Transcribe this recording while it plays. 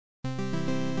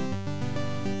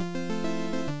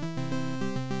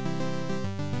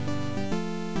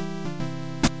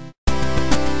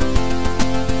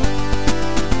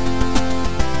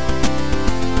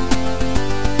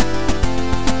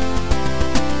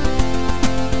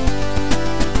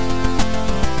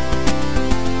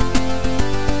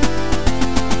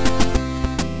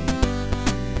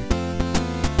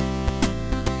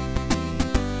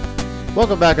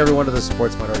Welcome back, everyone, to the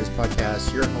Sports Minorities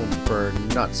Podcast, your home for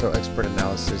not-so-expert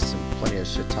analysis and plenty of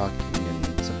shit talking, and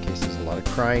in some cases, a lot of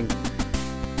crying.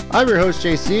 I'm your host,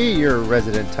 JC, your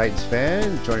resident Titans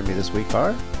fan. Joining me this week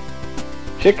are...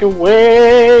 Chicken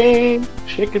way!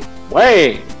 Chicken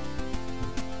way!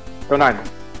 Go Niners.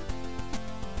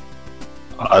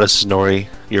 This is Nori,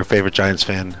 your favorite Giants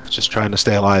fan, just trying to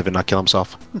stay alive and not kill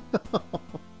himself.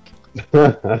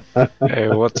 Hey,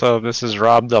 what's up? This is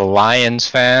Rob, the Lions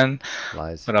fan.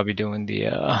 Lies. But I'll be doing the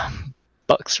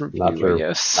Bucks review, I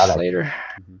guess, later.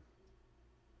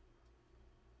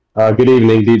 Good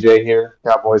evening, DJ here.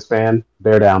 Cowboys fan.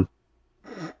 Bear down.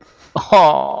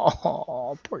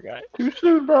 Oh, poor guy. Too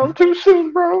soon, bro. Too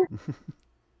soon, bro.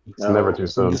 It's never too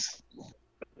soon.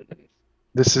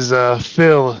 This is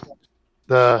Phil,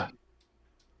 the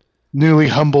newly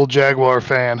humble Jaguar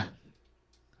fan.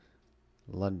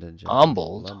 London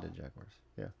Jaguars.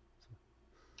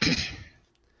 Yeah.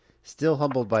 Still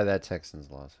humbled by that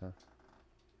Texans loss, huh?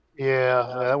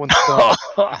 Yeah, that one's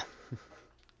fun.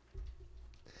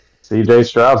 CJ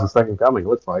Stroud's the second coming,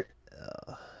 looks like.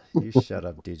 You shut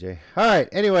up, DJ. All right.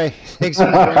 Anyway, thanks for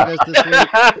joining us this week.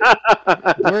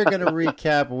 We're going to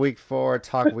recap Week 4,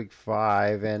 talk Week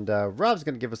 5, and Rob's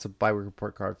going to give us a bye-week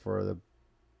report card for the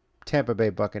Tampa Bay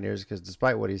Buccaneers because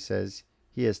despite what he says,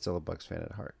 he is still a Bucs fan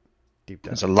at heart. Deep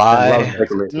down. It's a lie.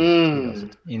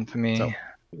 Infamy. So,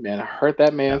 man, I hurt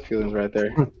that man's feelings right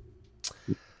there.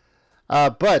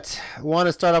 But want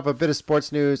to start off with a bit of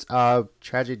sports news.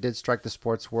 Tragedy did strike the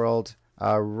sports world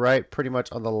right pretty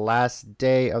much on the last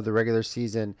day of the regular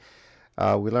season.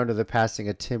 We learned of the passing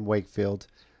of Tim Wakefield,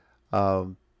 a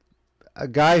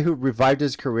guy who revived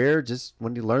his career just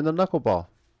when he learned the knuckleball.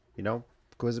 You know,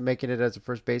 wasn't making it as a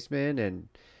first baseman and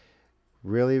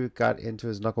really got into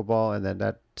his knuckleball, and then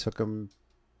that took him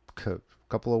a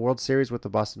couple of World Series with the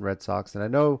Boston Red Sox. And I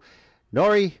know,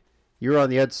 Nori, you're on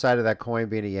the other side of that coin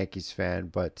being a Yankees fan,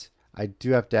 but I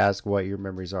do have to ask what your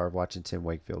memories are of watching Tim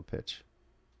Wakefield pitch.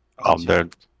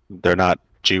 They're not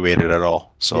G-rated at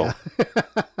all, so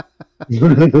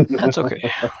Yeah. That's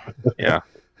okay. yeah.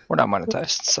 We're not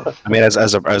monetized, so. I mean,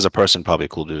 as a person, probably a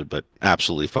cool dude, but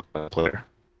absolutely fucked up player.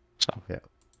 So Yeah.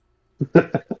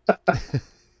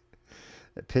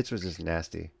 The pitch was just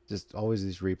nasty. Just always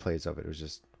these replays of it. It was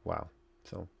just wow.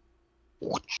 So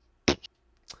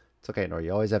it's okay, Nor.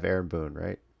 You always have Aaron Boone,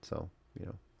 right? So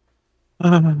you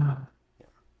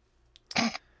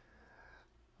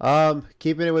know.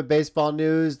 Keeping it with baseball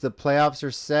news, the playoffs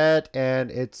are set, and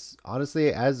it's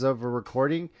honestly, as of a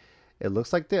recording, it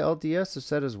looks like the LDS are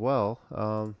set as well.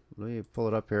 Let me pull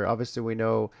it up here. Obviously, we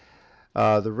know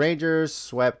the Rangers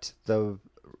swept the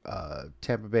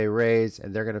Tampa Bay Rays,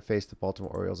 and they're going to face the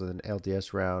Baltimore Orioles in an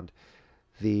LDS round.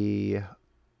 The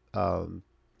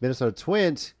Minnesota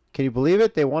Twins, can you believe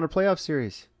it? They won a playoff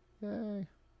series. Yay.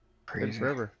 Crazy.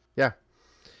 Forever. Yeah.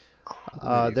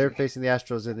 They're facing the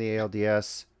Astros in the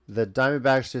ALDS. The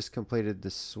Diamondbacks just completed the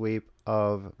sweep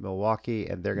of Milwaukee,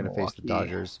 and they're going to face the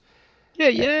Dodgers.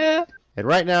 Yeah. And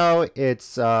right now,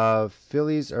 it's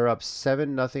Phillies are up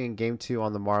 7-0 in Game 2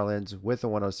 on the Marlins with a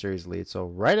 1-0 series lead. So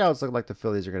right now, it's looking like the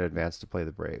Phillies are going to advance to play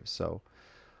the Braves. So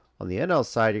on the NL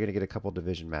side, you're going to get a couple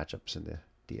division matchups in the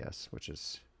DS, which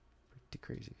is pretty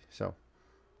crazy. So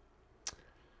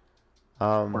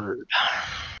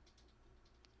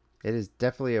it is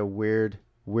definitely a weird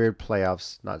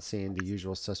playoffs, not seeing the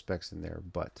usual suspects in there,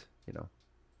 but, you know,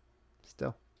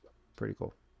 still pretty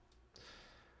cool.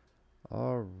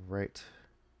 All right.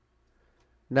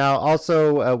 Now,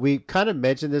 also, we kind of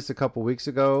mentioned this a couple weeks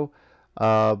ago,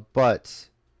 but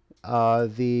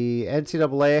the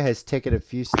NCAA has taken a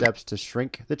few steps to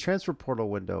shrink the transfer portal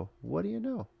window. What do you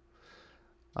know?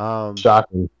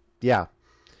 Shocking. Yeah.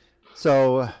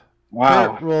 So,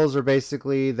 Wow. current rules are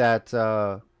basically that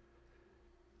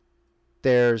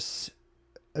there's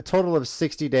a total of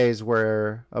 60 days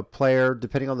where a player,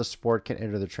 depending on the sport, can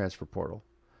enter the transfer portal.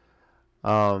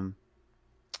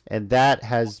 And that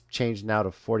has changed now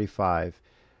to 45.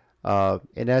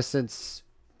 In essence,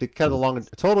 because of the long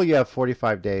total, you have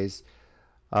 45 days.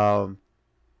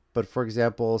 But for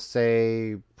example,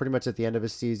 say pretty much at the end of a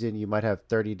season, you might have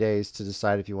 30 days to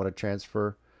decide if you want to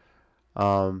transfer,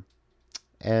 or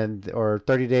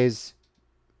 30 days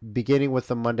beginning with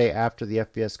the Monday after the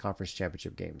FBS Conference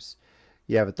Championship games.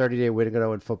 You have a 30-day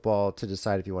window in football to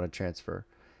decide if you want to transfer.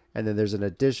 And then there's an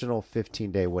additional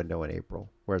 15-day window in April,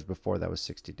 whereas before that was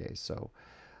 60 days. So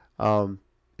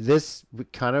this we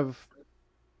kind of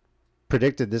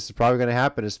predicted this is probably going to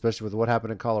happen, especially with what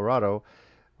happened in Colorado,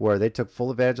 where they took full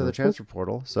advantage of the transfer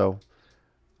portal. So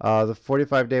the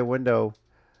 45-day window,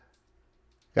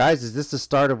 guys, is this the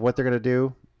start of what they're going to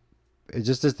do?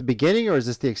 is this the beginning or is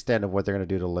this the extent of what they're going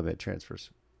to do to limit transfers?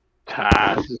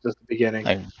 This is just the beginning.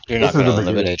 Like, you're This not is going the to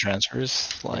limit beginning.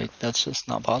 transfers. Like, that's just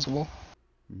not possible.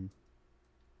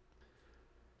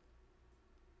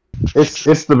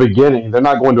 It's the beginning. They're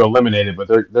not going to eliminate it, but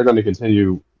they're going to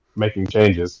continue making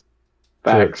changes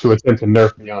Facts. to attempt to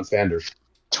nerf Deion Sanders.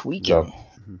 Tweaking.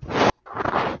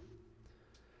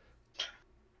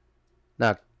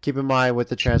 Now, keep in mind with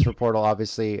the transfer portal,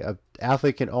 obviously, an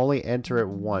athlete can only enter it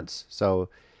once. So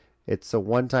it's a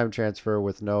one-time transfer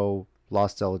with no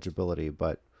lost eligibility.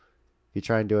 But if you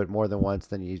try and do it more than once,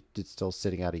 then it's still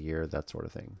sitting out a year, that sort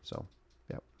of thing. So,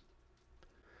 yep.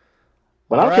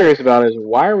 What All I'm right. curious about is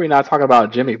why are we not talking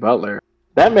about Jimmy Butler?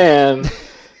 That man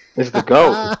is the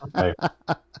GOAT,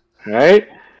 right?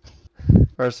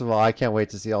 First of all, I can't wait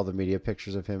to see all the media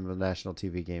pictures of him in national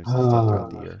TV games and stuff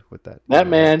throughout the year with that. That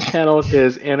man channeled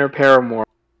his inner Paramore.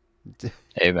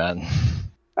 Hey, man.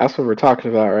 That's what we're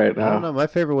talking about right I don't now. know. My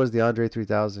favorite was the Andre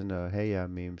 3000 Hey Ya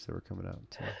memes that were coming out.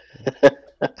 So,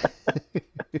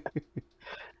 yeah.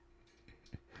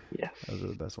 Yes. Those are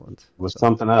the best ones. It was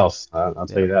something else. I'll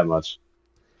tell you that much.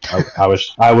 I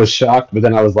was shocked, but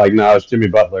then I was like, no, it's Jimmy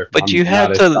Butler. But I'm you have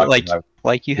not as to, shocked as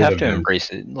like, you would have have to been. embrace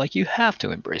it. Like, you have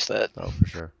to embrace that. Oh, for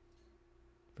sure.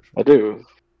 I do.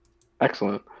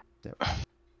 Excellent. Yep.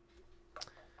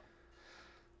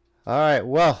 All right.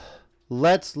 Well,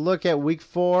 let's look at week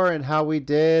 4 and how we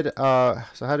did. So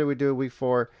how did we do week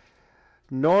 4?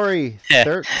 Nori,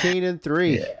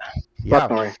 13-3.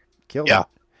 Fuck Nori. Killed Yeah. it.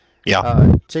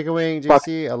 Yeah. Chicken Wing, Fuck.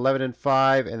 JC,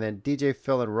 11-5, and then DJ,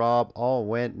 Phil, and Rob all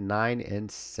went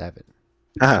 9-7.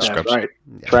 Ah, That's scrubs. right.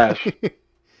 Yeah. Trash.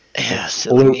 Yeah,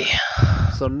 silly me.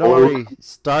 So Nori,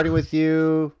 starting with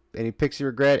you. Any picks you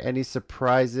regret? Any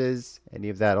surprises? Any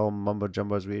of that old mumbo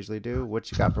jumbo as we usually do?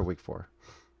 What you got for week 4?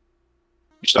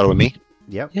 You started with me?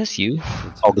 Yep. Yes, you.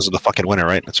 Oh, this is the fucking winner,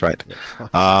 right? That's right.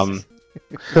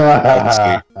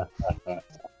 Yep.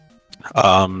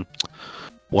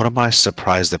 What am I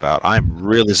surprised about? I'm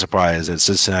really surprised that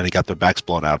Cincinnati got their backs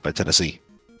blown out by Tennessee.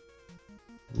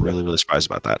 Really, really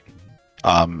surprised about that.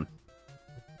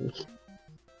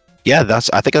 Yeah,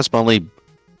 I think that's my only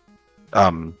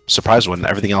surprise one.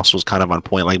 Everything else was kind of on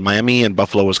point. Like Miami and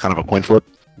Buffalo was kind of a coin flip.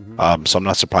 Mhm. So I'm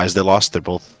not surprised they lost. They're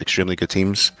both extremely good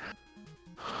teams.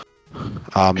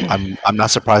 I'm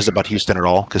not surprised about Houston at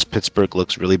all because Pittsburgh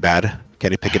looks really bad.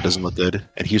 Kenny Pickett doesn't look good,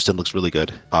 and Houston looks really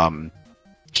good.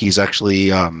 He's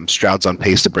actually Stroud's on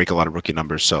pace to break a lot of rookie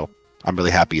numbers, so I'm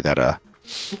really happy that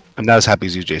I'm not as happy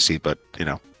as you, JC, but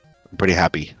I'm pretty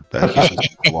happy that Houston's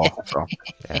on the wall. So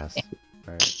Yes.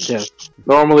 All right. Yeah.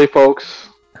 Normally, folks,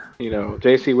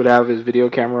 JC would have his video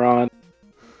camera on.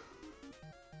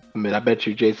 I mean, I bet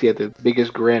you JC had the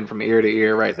biggest grin from ear to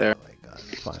ear right there. Oh my god.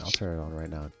 Fine, I'll turn it on right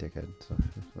now, dickhead. So,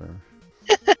 whatever.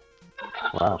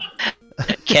 Wow.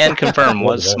 Can confirm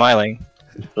was smiling.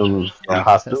 Some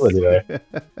hostility there.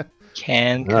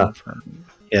 Can Yeah. confirm.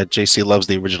 yeah, JC loves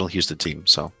the original Houston team,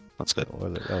 so that's good.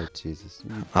 Oh Jesus.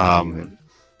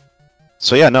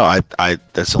 So yeah, no, I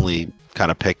that's the only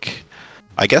kind of pick.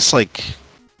 I guess you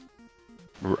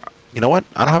know what?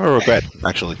 I don't have a regret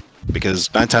actually,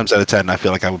 because 9 times out of 10, I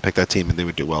feel like I would pick that team and they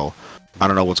would do well. I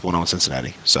don't know what's going on with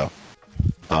Cincinnati, so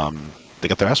they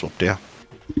got their ass whooped. Yeah.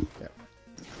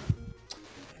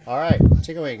 All right,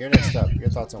 Chicken Wing, you're next up. Your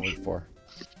thoughts on week 4?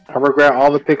 I regret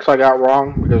all the picks I got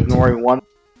wrong because Nori won.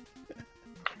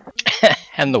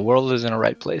 And the world is in a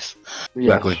right place.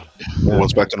 Yes. Exactly.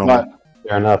 What's back to normal? But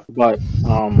Fair enough. But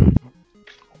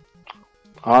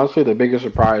honestly, the biggest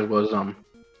surprise was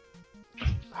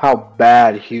how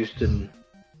bad Houston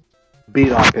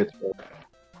beat on Pittsburgh.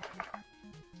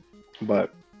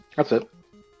 But that's it.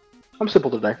 I'm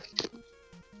simple today.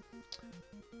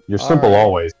 You're simple right.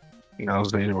 always.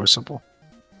 Those days were simple.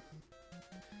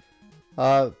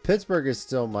 Pittsburgh is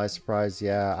still my surprise.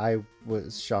 Yeah, I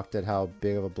was shocked at how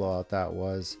big of a blowout that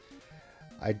was.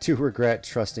 I do regret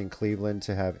trusting Cleveland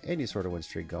to have any sort of win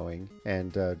streak going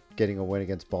and getting a win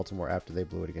against Baltimore after they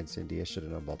blew it against Indy. I should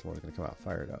have known Baltimore was going to come out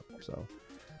fired up. So,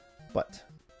 but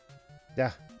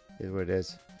yeah, it is what it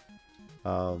is.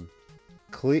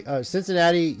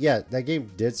 Cincinnati, yeah, that game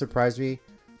did surprise me.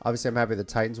 Obviously, I'm happy the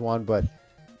Titans won, but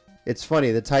it's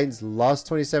funny. The Titans lost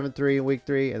 27-3 in week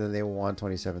 3, and then they won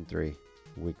 27-3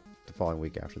 the following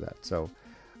week after that. So,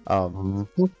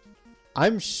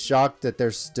 I'm shocked that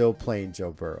they're still playing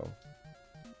Joe Burrow.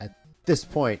 At this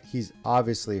point, he's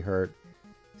obviously hurt.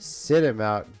 Sit him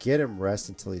out. Get him rest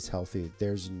until he's healthy.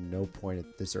 There's no point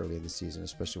at this early in the season,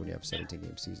 especially when you have a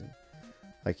 17-game season.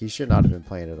 Like, he should not have been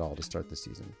playing at all to start the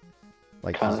season.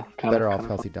 Like, he's better off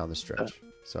healthy down the stretch.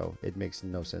 So, it makes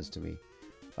no sense to me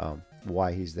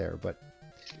why he's there. But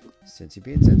Cincy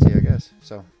being Cincy, I guess.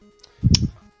 So,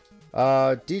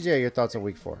 DJ, your thoughts on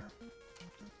week 4?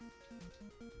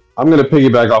 I'm going to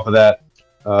piggyback off of that.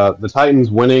 The Titans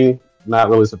winning, not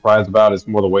really surprised about. It's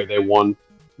more the way they won.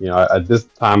 At this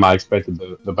time, I expected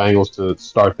the Bengals to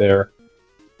start there.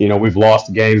 We've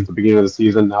lost games at the beginning of the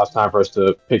season. Now it's time for us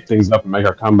to pick things up and make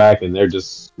our comeback, and they're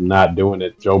just not doing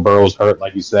it. Joe Burrow's hurt,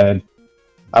 like you said.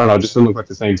 I don't know. It just doesn't look like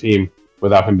the same team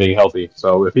without him being healthy.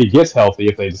 So if he gets healthy,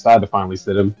 if they decide to finally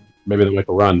sit him, maybe they'll make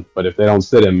a run. But if they don't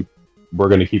sit him, we're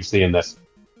going to keep seeing this.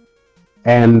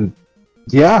 And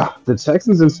yeah, the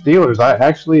Texans and Steelers, I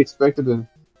actually expected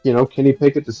Kenny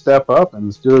Pickett to step up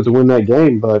and the Steelers to win that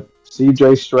game, but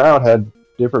C.J. Stroud had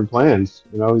different plans.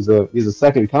 He's a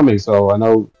second coming, so I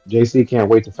know JC can't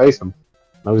wait to face him.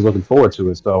 I know he's looking forward to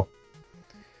it. So,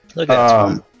 Look at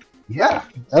that. yeah,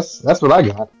 that's what I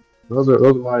got. Those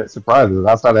are my surprises.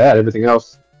 Outside of that, everything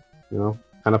else, kind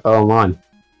of fell in line.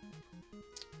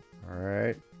 All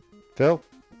right. Phil?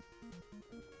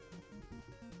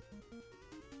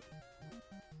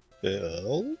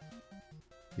 Phil?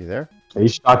 You there?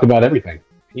 He's shocked about everything.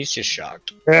 He's just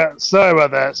shocked. Yeah, sorry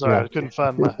about that. Sorry, Yeah. I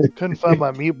couldn't find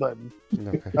my mute button.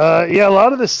 Okay. Yeah, a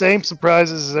lot of the same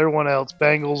surprises as everyone else.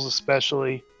 Bengals,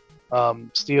 especially,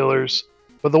 Steelers.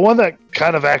 But the one that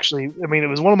kind of actually, it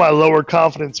was one of my lower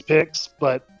confidence picks.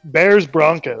 But Bears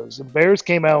Broncos. The Bears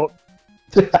came out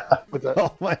with a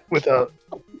Oh my. with a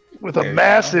There you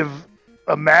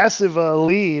massive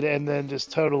lead, and then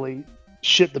just totally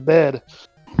shit the bed.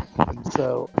 And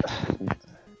so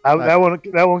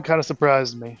that one kind of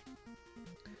surprised me.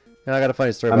 And I got a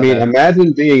funny story I about mean, that.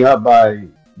 imagine being up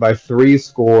by 3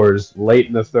 scores late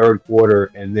in the third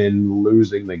quarter and then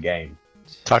losing the game.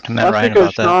 Talk to Matt That's Ryan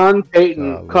because about that. Sean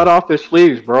Payton Oh, cut off his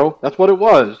sleeves, bro. That's what it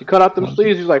was. He cut out them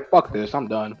sleeves. He's like, "Fuck this, I'm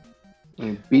done."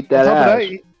 And he beat that On top of ass.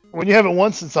 that, when you haven't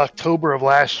won since October of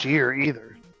last year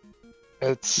either,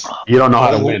 it's You don't know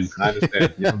how to win. I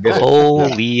understand. You don't get it.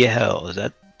 Holy hell! Is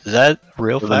that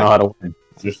real You don't know how fact? to win.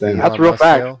 I understand. That's On real my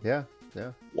fact. scale,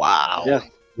 Yeah. Wow. Yeah.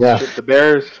 Yeah. The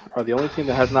Bears are the only team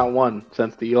that has not won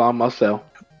since the Elon Musk sale.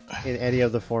 In any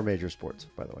of the 4 major sports,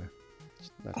 by the way.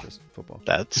 Not just football.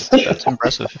 That's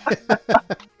impressive.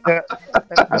 That's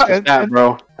a stat,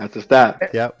 bro. That's a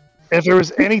stat. Yep. if there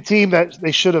was any team that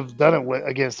they should have done it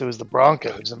against, it was the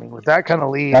Broncos. With that kind of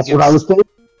lead, That's what I was thinking.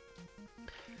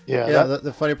 Yeah, Yeah,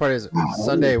 the funny part is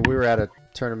Sunday we were at a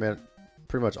tournament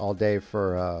pretty much all day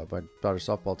for my daughter's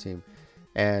softball team,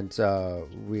 and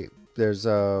there's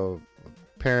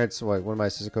parents. One of my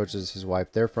assistant coaches, his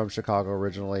wife, they're from Chicago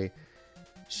originally.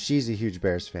 She's a huge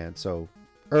Bears fan, so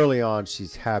early on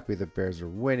she's happy the Bears are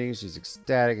winning. She's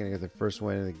ecstatic and get their first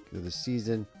win of the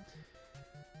season.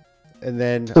 And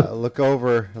then I look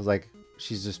over, I was like,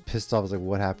 she's just pissed off. I was like,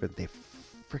 what happened? They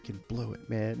freaking blew it,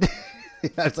 man.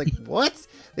 I was like, what?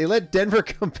 They let Denver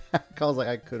come back. I was like,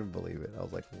 I couldn't believe it. I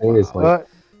was like, wow. Seriously.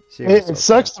 She was it so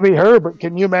sucks to be her, but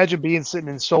can you imagine being sitting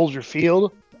in Soldier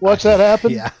Field? Watch that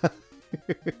happen. Yeah.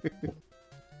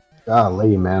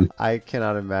 Golly, man. I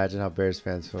cannot imagine how Bears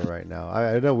fans feel right now.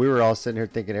 I know we were all sitting here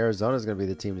thinking Arizona's going to be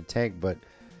the team to tank, but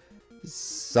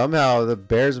somehow the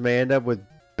Bears may end up with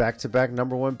back-to-back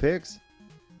number 1 picks.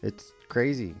 It's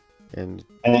crazy. And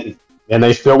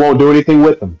they still won't do anything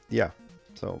with them. yeah,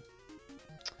 so.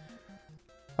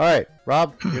 All right,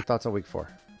 Rob, your thoughts on week 4?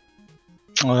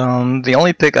 The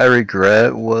only pick I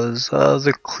regret was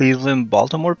the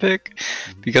Cleveland-Baltimore pick,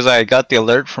 because I got the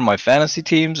alert from my fantasy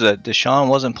teams that Deshaun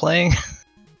wasn't playing.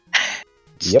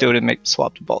 Still didn't make the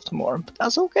swap to Baltimore, but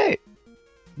that's okay.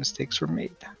 Mistakes were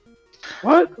made.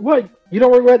 What? You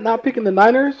don't regret not picking the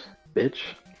Niners? Bitch.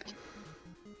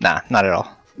 Nah, not at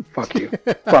all. Fuck you.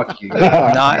 Fuck you.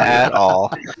 Not at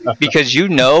all. Because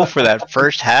for that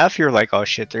first half, you're like, oh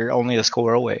shit, they're only a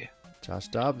score away. Josh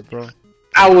Dobbs, bro.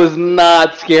 I was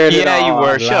not scared at Yeah, you all.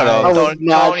 were. Shut Lies. up. I was Don't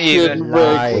not even. shitting.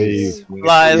 Lies.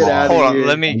 Lies. Get outta Hold on. here.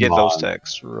 Let me get Come those on.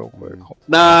 texts real quick.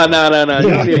 No.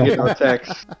 You didn't get no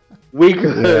text. We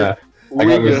good. Yeah. We I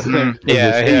got good. receipts.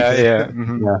 Yeah.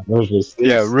 Yeah, those receipts.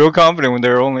 Yeah, real confident when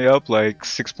they're only up like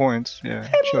 6 points. Yeah,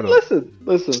 shut up.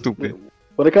 Listen. Stupid.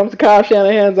 When it comes to Kyle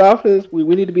Shanahan's office, we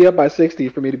need to be up by 60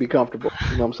 for me to be comfortable.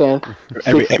 You know what I'm saying?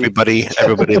 60.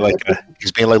 Everybody like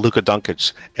he's being like Luka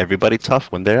Doncic. Everybody tough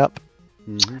when they're up.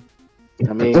 Mm-hmm.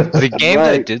 I mean, The game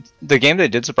right.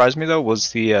 that did surprise me though was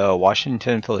the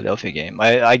Washington Philadelphia game.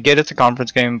 I get it's a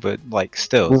conference game, but like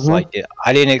still, it's Mhm. like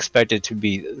I didn't expect it to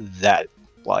be that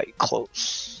like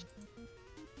close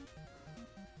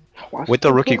with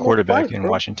the rookie Washington's quarterback fight, in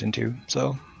bro. Washington too.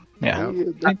 So yeah,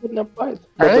 They're putting up fights.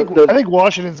 I But think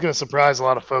Washington's going to surprise a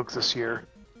lot of folks this year.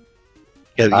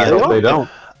 I hope they don't. You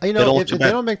They know, don't if too they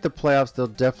bad. don't make the playoffs, they'll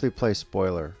definitely play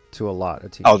spoiler. to a lot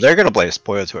of teams. Oh, they're gonna play a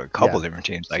spoiler to a couple Yeah. different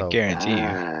teams. I So- guarantee you.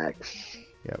 Facts.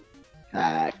 Yep.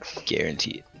 Facts.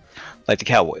 Guaranteed. Like the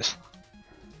Cowboys.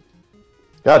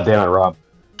 God damn it, Rob.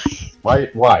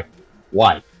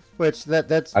 Why? Which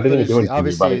that's I didn't but do anything.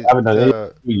 obviously I haven't done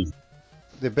the- anything.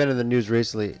 they've been in the news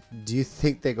recently. Do you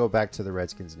think they go back to the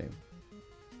Redskins name?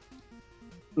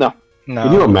 No.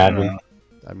 Can you imagine? no.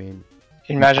 I mean,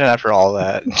 Can you imagine after all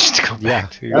that, just to go Yeah.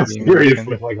 back to That's being serious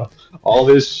Redskins? with like all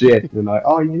this shit. And like,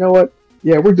 oh, you know what?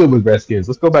 Yeah, we're good with Redskins.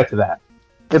 Let's go back to that.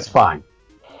 It's fine.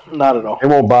 Not at all. It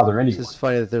won't bother it's anyone. just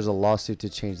funny that there's a lawsuit to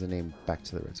change the name back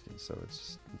to the Redskins. So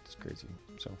it's crazy.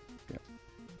 So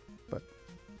yeah,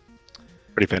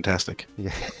 Pretty fantastic.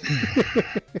 yeah.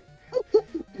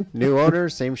 New owner,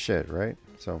 same shit, right?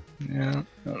 So. Yeah.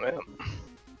 Oh,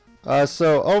 man.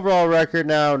 So overall record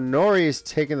now, Nori is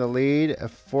taking the lead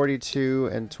at 42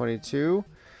 and 22.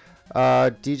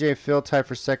 DJ and Phil tied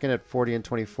for second at 40 and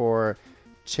 24.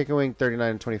 Chicken Wing 39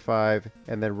 and 25,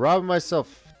 and then Rob and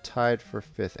myself tied for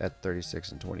fifth at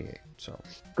 36 and 28. So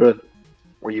Good.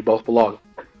 Where you both belong.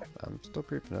 I'm still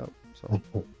creeping up. So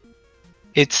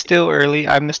It's still early.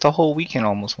 I missed a whole weekend,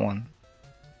 almost won.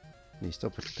 you still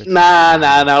put your picture.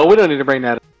 Nah. We don't need to bring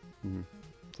that up. Mhm.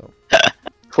 So.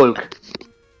 Fluke.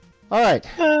 All right.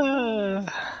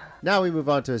 Now we move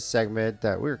on to a segment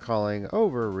that we're calling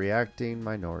Overreacting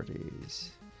Minorities.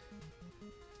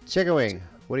 Chicken Wing,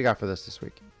 what do you got for this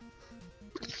week?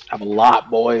 I have a lot,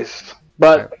 boys.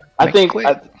 But I Make it think quick.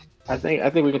 I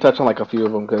think we can touch on like a few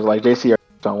of them because like JC already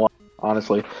touched on one,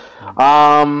 honestly.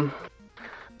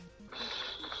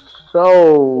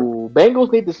 So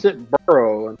Bengals need to sit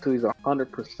Burrow until he's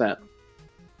 100%.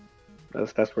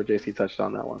 That's where JC touched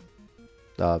on that one.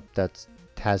 That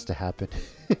has to happen.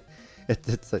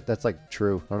 It's like, that's like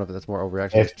true. I don't know if that's more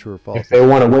overreaction. It's true or false. If they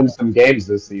want to win some games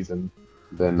this season,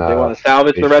 then They want to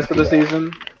salvage they the rest of the should do that.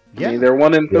 season. I Yeah. mean, they're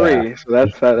 1-3, Yeah.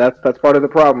 so that's part of the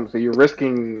problem. So you're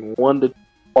risking 1 to 2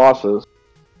 losses.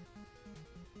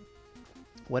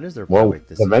 When is their Well, bye week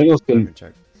this the season? Bengals Let me can.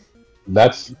 check.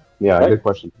 That's Right. good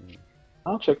question.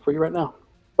 I'll check for you right now.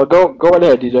 But go right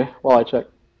ahead, DJ, while I check.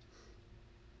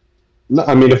 No,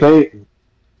 I mean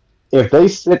if they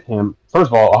sit him, first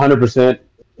of all, 100%.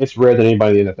 It's rare that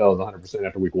anybody in the NFL is 100%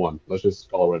 after week one. Let's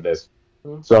just call it what it is.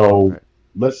 Mhm. So Right.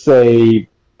 let's say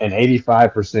an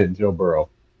 85% Joe Burrow.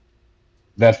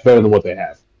 That's better than what they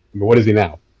have. I mean, what is he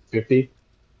now? 50?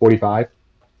 45?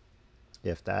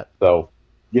 If that. So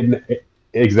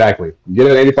exactly.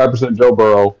 Get an 85% Joe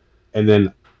Burrow, and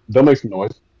then they'll make some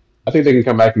noise. I think they can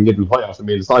come back and get in the playoffs. I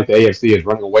mean, it's not like the AFC is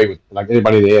running away with, like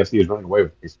anybody in the AFC is running away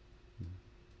with things.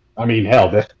 I mean,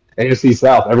 hell, the AFC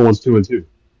South, everyone's 2-2.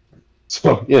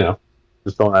 So,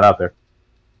 just throwing that out there.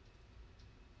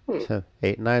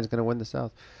 8-9 is going to win the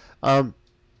South.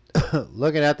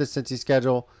 Looking at the Cincy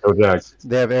schedule, Go Jags.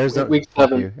 they have Arizona. Week fuck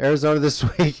 7. you. Arizona this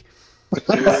week,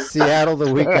 Seattle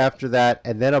the week after that,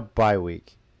 and then a bye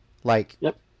week. Like,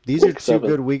 Yep. these are Week two 7.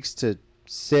 good weeks to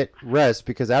sit, rest,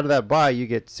 because out of that bye, you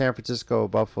get San Francisco,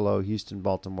 Buffalo, Houston,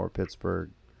 Baltimore, Pittsburgh.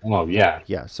 Oh, yeah.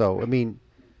 Yeah, so, I mean,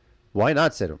 why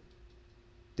not sit them?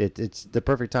 It's the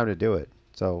perfect time to do it.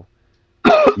 So,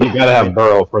 You got to have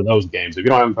Burrow for those games. If you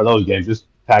don't have him for those games, just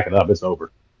pack it up. It's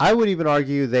over. I would even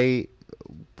argue they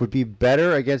would be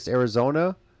better against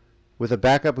Arizona with a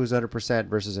backup who's 100%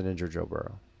 versus an injured Joe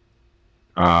Burrow.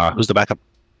 Who's the backup?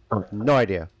 No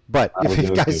idea. But I if was the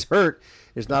gonna guy's say- hurt,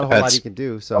 there's not a whole lot Depends. he can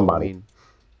do. So, Somebody. I mean,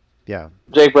 yeah.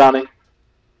 Jake Browning.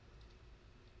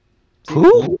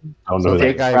 Who? I don't know So who the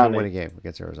that guy is. who Browning. win a game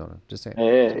against Arizona. Just saying. Yeah,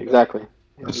 exactly.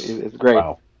 It's great.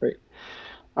 Wow.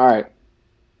 All right.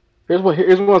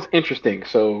 Here's what's interesting.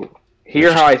 So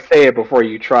hear how I say it before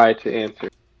you try to answer.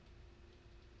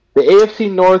 The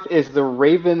AFC North is the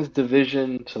Ravens'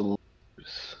 division to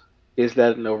lose. Is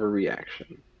that an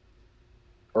overreaction,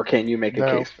 or can you make a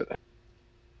No. case for that?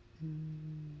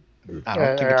 I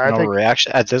don't think it's I an think-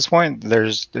 overreaction. At this point,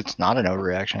 it's not an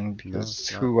overreaction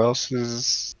because No. who else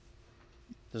is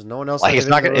There's no one else. like that it's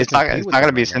not really gonna it's not compete it's with not gonna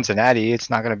them be right now. Cincinnati. It's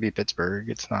not gonna be Pittsburgh.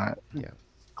 It's not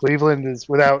Cleveland is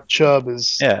without Chubb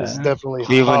is Yeah. definitely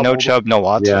Cleveland. No hobbled. Chubb. No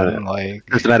Watson. Yeah. Like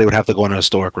Cincinnati would have to go on a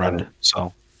historic run.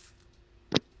 So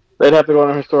They'd have to go on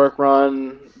a historic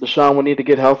run. Deshaun would need to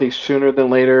get healthy sooner than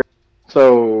later.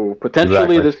 So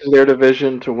potentially Exactly. this is their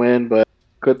division to win, but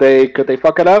could they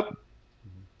fuck it up?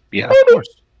 yeah, of course.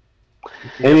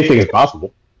 Anything is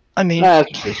possible. I mean, Nah,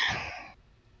 that's true.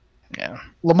 yeah.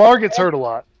 Lamar gets hurt a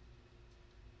lot,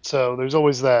 so there's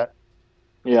always that.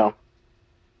 Yeah.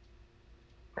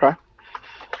 Okay.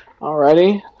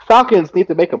 Alrighty. Falcons need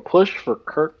to make a push for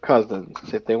Kirk Cousins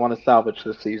if they want to salvage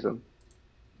this season.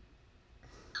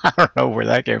 I don't know where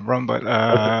that came from, but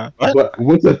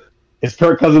What's the Is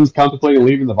Kirk Cousins contemplating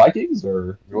leaving the Vikings,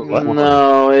 or what?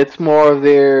 No, it's more of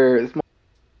it's more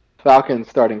Falcons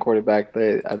starting quarterback.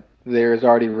 There's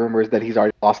already rumors that he's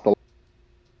already lost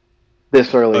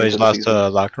this early Oh, into he's the lost season. the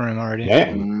locker room already.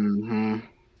 Damn.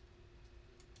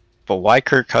 But why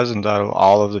Kirk Cousins out of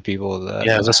all of the people that?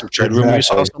 Yeah, is that some trade rumor you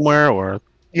saw somewhere, or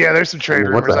Yeah, there's some trade What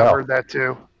the rumors. I've hell? heard that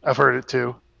too. I've heard it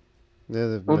too.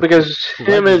 Yeah, Well, because the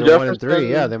him Vikings and are 1-3. Jefferson.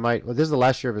 Yeah, they might. Well, this is the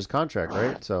last year of his contract,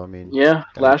 right? So I mean, Yeah,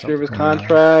 gotta last get year of his something.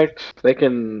 contract. They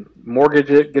can mortgage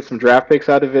it, get some draft picks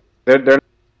out of it. They're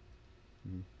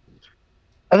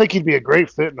I think he'd be a great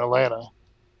fit in Atlanta.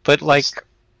 But like,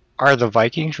 are the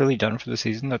Vikings really done for the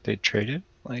season that they traded?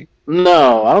 Like,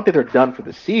 no, I don't think they're done for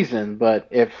the season. But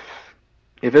if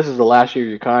this is the last year of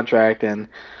your contract and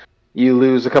you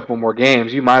lose a couple more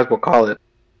games, you might as well call it,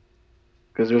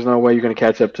 because there's no way you're going to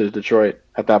catch up to Detroit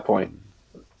at that point.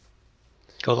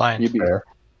 go Lions. You'd be Fair.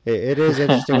 It is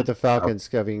interesting with the Falcons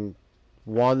having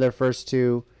won their first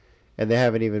two, and they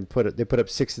haven't even they put up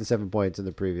 6 and 7 points in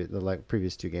the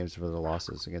previous two games for the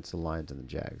losses against the Lions and the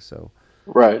Jags. So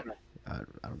right. I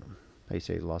don't know how you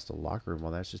say you lost a locker room.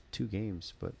 Well, that's just 2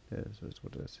 games, but yeah, that's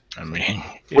what it is. I mean,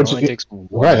 it Which only is- takes one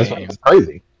Right, game. that's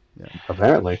crazy. Yeah.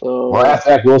 Apparently. So, Well, ask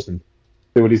Zach Wilson.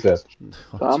 See what he says.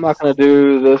 so I'm not going to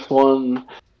do this one.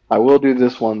 I will do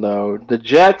this one though. The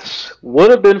Jets would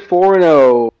have been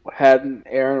 4-0 had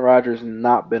Aaron Rodgers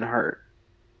not been hurt.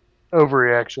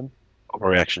 Overreaction.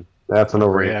 overreaction? That's an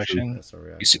overreaction. Reaction. That's a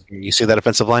reaction. You see that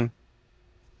offensive line?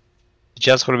 The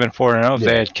Jets would have been 4-0 if Yeah.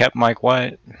 they had kept Mike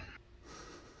White.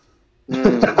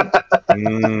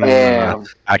 Damn.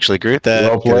 I actually agree with that.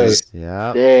 Well played. 'cause-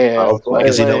 Yeah. Damn.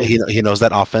 Because he knows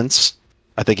that offense.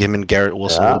 I think him and Garrett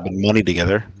Wilson Yeah. would have been money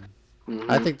together. Mhm.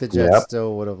 I think the Jets Yep.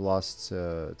 still would have lost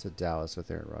to Dallas with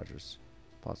Aaron Rodgers,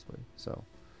 possibly. So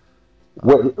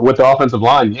With the offensive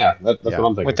line, yeah, that's Yeah. what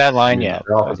I'm thinking. With that line, I mean, yeah.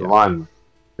 The offensive Yeah. line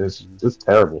is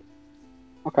terrible.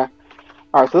 Okay.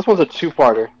 All right, so this one's a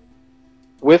two-parter.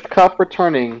 With Cup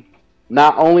returning,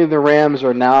 not only the Rams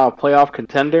are now a playoff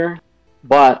contender,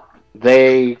 but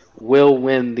they will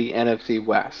win the NFC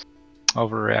West.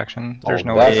 Overreaction. There's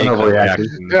no that's way. an they could- overreaction.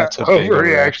 Yeah, That's a big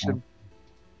overreaction.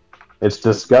 It's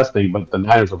disgusting, but the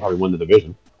Niners will probably win the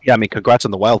division. Yeah, I mean, congrats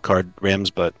on the wild card, Rams,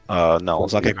 but no,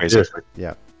 let's not get crazy. Seriously.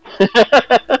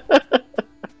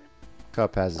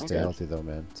 Cup has to stay Okay. healthy though,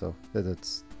 man. So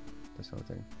that's the other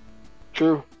thing.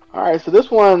 True. All right, so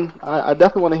this one, I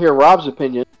definitely want to hear Rob's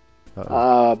opinion.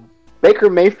 Uh-oh. Baker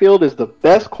Mayfield is the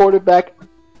best quarterback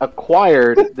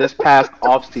acquired this past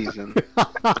offseason.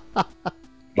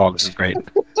 Oh, this is great.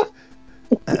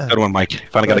 Good one, Mike.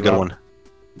 Finally got a good one.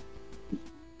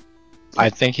 I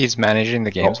think he's managing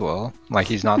the games well. Like,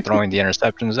 he's not throwing the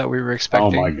interceptions that we were Oh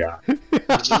expecting. my god.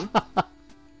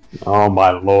 Oh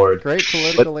my lord. Great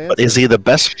political But answer. is he the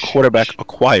best quarterback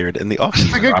acquired in the offseason?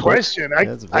 That's a good Robert? question.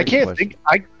 That's a very I can't good think.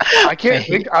 I can't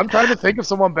think. I'm trying to think of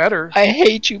someone better. I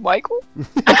hate you, Michael.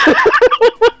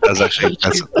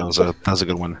 That was a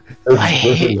good one. I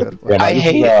hate- Yeah, I this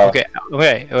hate is, it.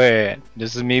 Okay, wait.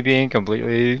 This is me being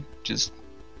completely just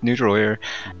neutral here.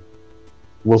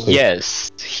 We'll see. Yes,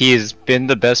 he has been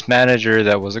the best manager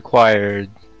that was acquired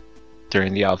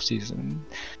during the offseason.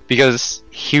 Because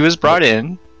he was brought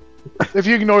in, If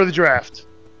you ignore the draft,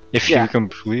 if Yeah. you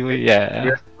completely,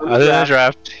 other than the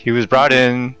draft, he was brought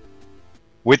in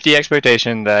with the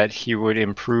expectation that he would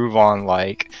improve on,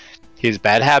 like, his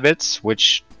bad habits,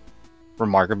 which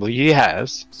remarkably he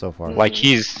has. So far. Like,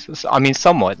 he's, I mean,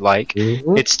 somewhat, like,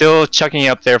 Mhm. it's still chucking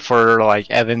up there for, like,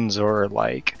 Evans or,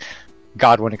 like,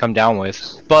 Godwin to come down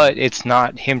with, but it's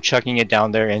not him chucking it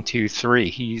down there into 3.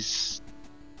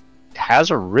 Has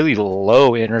a really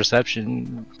low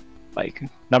interception, like,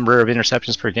 number of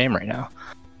interceptions per game right now.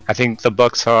 I think the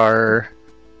Bucks are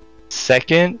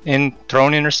second in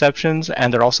thrown interceptions,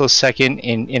 and they're also second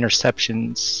in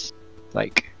interceptions,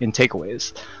 like, in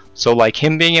takeaways. So, like,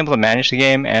 him being able to manage the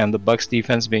game and the Bucks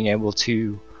defense being able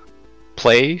to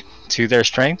play to their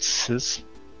strengths is,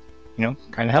 you know,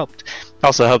 kind of helped.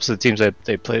 Also helps the teams that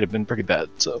they played have been pretty bad.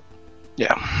 So,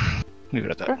 yeah, leave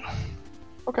it at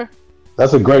that.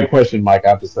 That's a great question, Mike, I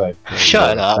have to say.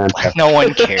 Shut up. Fantastic. No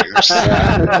one cares.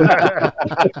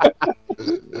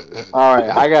 All right,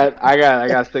 I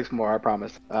got 6 more. I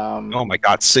promise. Oh my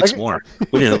God, 6 Okay. more.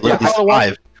 We need at Yeah, least I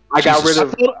 5. I got Jesus. rid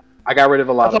of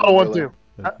a I lot thought of of them. one really. too.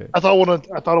 Okay. I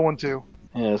thought of one too.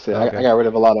 Yeah, see, Okay. I got rid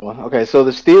of a lot of them. Okay, so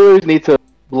the Steelers need to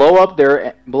blow up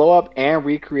and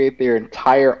recreate their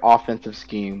entire offensive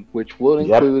scheme, which will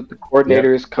Yep. include the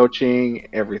coordinators, coaching,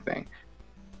 everything,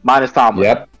 minus Tomlin.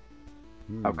 Yep.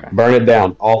 Hmm. Okay. Burn it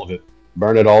down. All of it.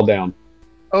 Burn it all down.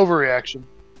 Overreaction.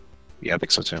 Yeah, I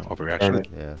think so too. Overreaction.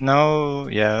 Yeah. No,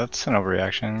 yeah, that's an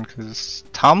overreaction because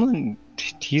Tomlin,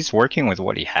 he's working with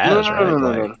what he No, has, no, right? no, no,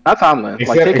 Like, no. Not Tomlin. Like,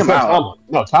 Except, take him except out. Tomlin.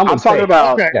 No, Tomlin. I'm talking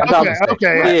about. Okay, Yeah, I'm talking- Tomlin's safe.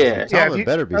 okay. Yeah. Yeah, Tomlin if you-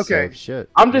 better be okay. safe. Shit.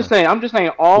 I'm just saying.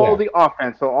 All Yeah. the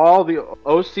offense. So all the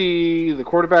OC, the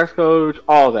quarterbacks coach,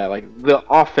 all that. Like the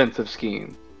offensive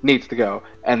scheme needs to go,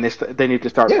 and they need to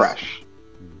start Yes. fresh.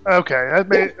 Okay,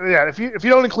 yeah. If you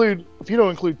don't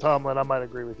include Tomlin, I might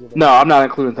agree with you. There. No, I'm not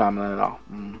including Tomlin at all.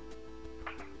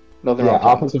 Nothing Yeah, wrong. with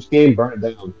Tomlin. offensive scheme, burn it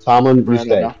down. Tomlin, you Burn it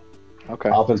stay. down.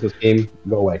 Okay. Offensive scheme,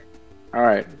 go away. All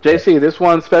right, JC. This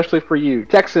one especially for you.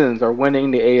 Texans are winning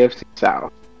the AFC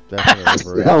South. Definite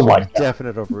overreaction. Oh my God.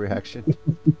 Definite overreaction.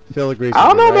 Phil agrees. I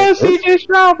don't with know me, about right? CJ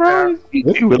Stroud, bro. Do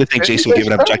you really think JC would give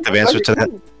an objective answer to that?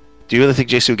 Do you really think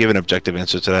JC would give an objective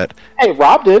answer to that? Hey,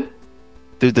 Rob did.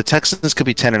 Dude, the Texans could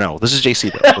be 10-0. This is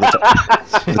JC though.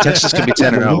 The Texans could be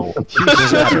 10-0.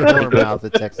 Shut your whore mouth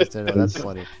at Texas Tech. That's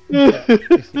funny.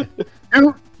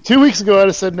 2 weeks ago, I'd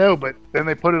have said no, but then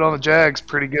they put it on the Jags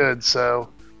pretty good. So,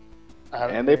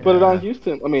 And they put it on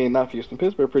Houston. I mean, not Houston,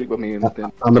 Pittsburgh. Pretty. I mean,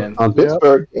 On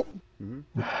Pittsburgh.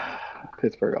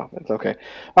 Pittsburgh offense. Okay.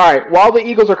 All right. While the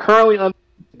Eagles are currently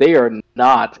they are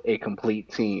not a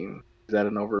complete team. Is that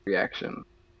an overreaction?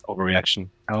 Overreaction.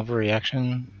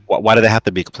 overreaction. Why do they have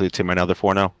to be a complete team right now? They're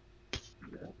 4-0.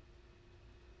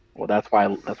 Well, that's why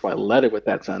I led it with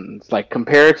that sentence. Like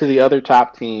compared to the other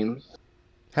top teams.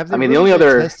 Have they I mean, the really only been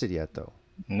other- tested yet, though?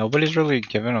 Nobody's really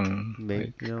given them.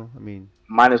 Maybe, I mean,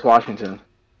 Minus Washington.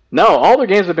 No, all their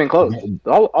games have been close.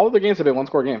 All their games have been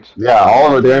one-score games. Yeah,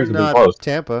 all of their games have been not close.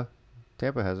 Tampa.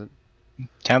 Tampa hasn't.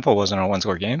 Tampa wasn't a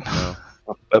one-score game. No.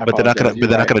 But they're not gonna. apologize. But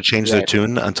they're not gonna You're change right. their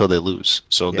tune until they lose.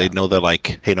 So they Yeah. know they're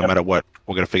like, hey, no matter what,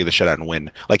 we're gonna figure this shit out and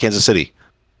win. Like Kansas City,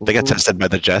 they got tested by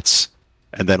the Jets,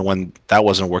 and then when that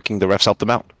wasn't working, the refs helped them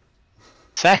out.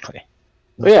 Exactly.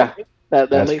 But yeah, that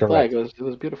That's late correct. flag it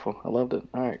was beautiful. I loved it.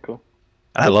 All right, cool.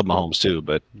 And I love Mahomes too,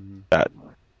 but Mhm.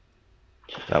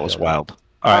 that was wild.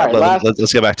 All All right, right,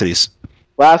 let's get back to these.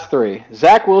 Last three.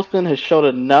 Zach Wilson has showed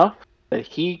enough that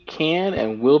he can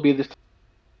and will be the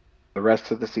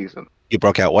rest of the season. You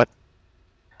broke out what?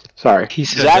 Sorry. He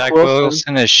said Zach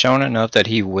Wilson has shown enough that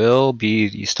he will be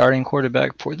the starting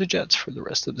quarterback for the Jets for the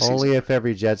rest of the Only season. if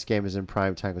every Jets game is in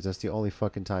prime time, because that's the only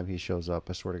fucking time he shows up.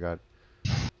 I swear to God.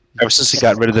 Ever since he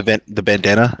got rid of the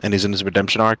bandana and he's in his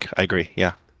redemption arc, I agree.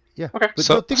 Yeah. Yeah. Okay. But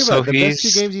So- don't think so about it. The best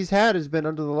he's- 2 games he's had has been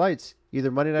under the lights, either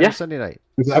Monday night Yeah. or Sunday night.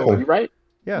 Exactly. You're right.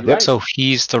 Yeah, You're right. So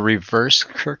he's the reverse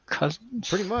Kirk Cousins.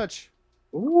 pretty much.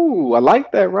 Ooh, I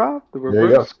like that, Rob. The There you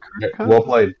reverse. Yeah, well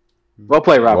played. Well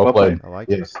played, Rob. Well played. I like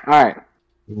it. Yes. All right.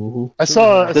 Mhm. I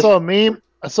saw a meme.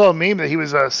 I saw a meme that he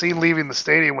was seen leaving the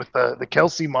stadium with the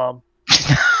Kelsey mom.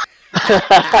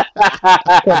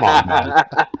 Come on, man.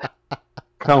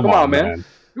 Come on, man.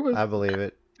 I believe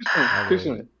it. Too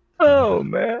soon. Oh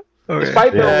man. Okay.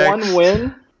 Despite their Next.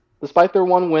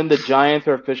 one win, the Giants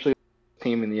are officially the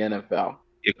team in the NFL.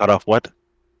 You cut off what?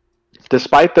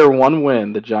 Despite their one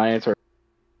win, the Giants are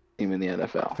the team in the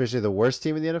NFL. Officially the worst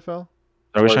team in the NFL?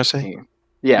 What are we trying to Worst say? team.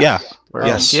 Yes. Yeah.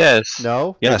 Yes. Yes.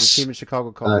 No. Yes. There's a team in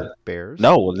Chicago called the Bears.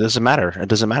 No, it doesn't matter. It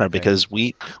doesn't matter because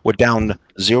we were down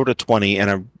 0-20,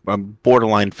 and I'm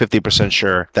borderline 50%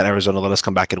 sure that Arizona let us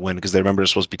come back and win because they remember they're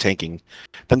supposed to be tanking.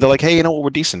 Then they're like, hey, you know what?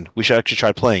 We're decent. We should actually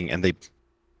try playing, and they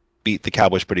beat the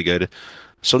Cowboys pretty good.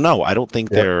 So no, I don't think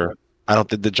Yeah. I don't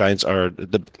think the Giants are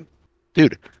the.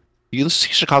 Dude, you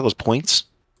see Chicago's points.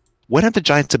 When have the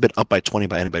Giants been up by 20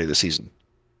 by anybody this season?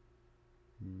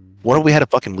 When have we had a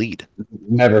fucking lead?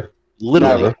 Never.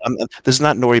 Literally, Never. this is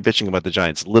not Nori bitching about the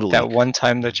Giants. Literally, That one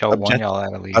time that y'all won, Object- y'all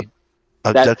had a lead.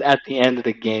 That's at the end of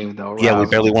the game, though. yeah, we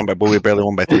Rob. barely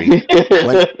won by 3.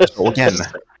 So again,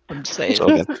 I'm saying.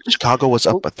 Chicago was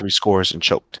up by 3 scores and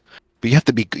choked. But you have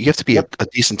to be a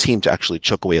decent team to actually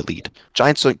choke away a lead.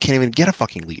 Giants can't even get a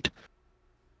fucking lead.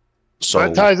 So So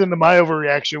that ties into my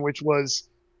overreaction, which was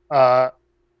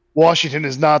Washington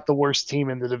is not the worst team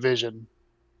in the division.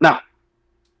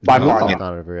 By No, far, that's yeah.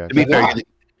 not a to be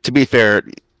reaction. fair,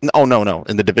 no.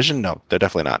 In the division, no, they're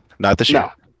definitely not this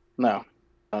year. No.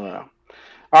 All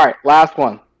right, last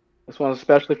one. This one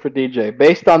especially for DJ.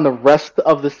 Based on the rest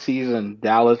of the season,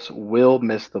 Dallas will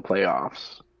miss the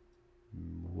playoffs.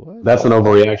 What? That's an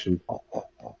overreaction.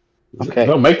 Okay,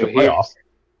 They'll make the so here- playoffs.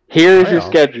 Here's your Playoffs?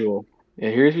 schedule. Yeah,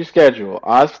 here's your schedule.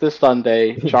 Us this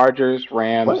Sunday: Chargers,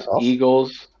 Rams, Playoffs?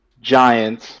 Eagles,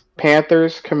 Giants,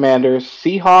 Panthers, Commanders,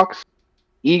 Seahawks,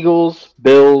 Eagles,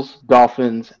 Bills,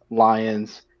 Dolphins,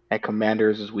 Lions, and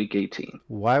Commanders is Week 18.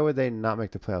 Why would they not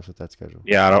make the playoffs with that schedule?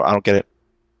 Yeah, I don't get it.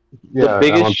 Yeah, The I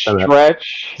biggest understand that.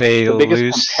 stretch, They the biggest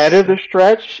lose- competitive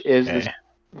stretch is Okay.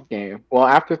 game. Well,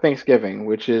 after Thanksgiving,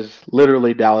 which is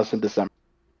literally Dallas in December.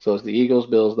 So it's the Eagles,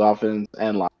 Bills, Dolphins,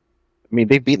 and Lions. I mean,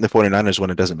 they've beaten the 49ers when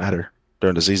it doesn't matter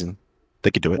during the season. They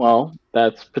could do it. Well,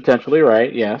 that's potentially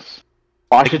right. Yes.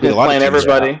 They could beat a Washington's lot of playing teams.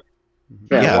 everybody.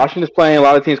 Yeah, Yeah. Washington's playing a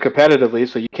lot of teams competitively,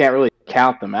 so you can't really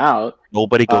count them out.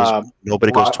 Nobody goes.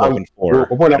 Nobody goes 12-4.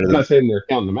 We're not saying they're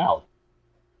counting them out.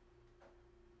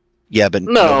 Yeah, but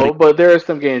No, but there are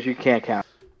some games you can't count.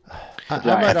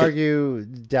 I might argue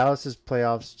Dallas's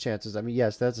playoffs chances. I mean,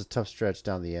 yes, that's a tough stretch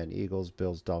down the end. Eagles,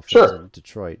 Bills, Dolphins, and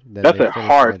Detroit. Then That's they a finish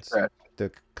hard against stretch.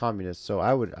 the Communists. So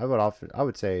I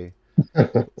would say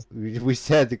we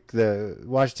said the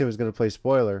Washington was going to play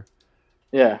spoiler.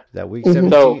 Yeah. That week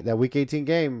 17, that week 18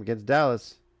 game against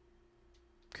Dallas.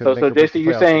 So JC,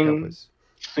 you're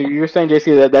saying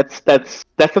JC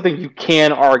that's something you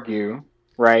can argue,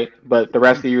 right? But the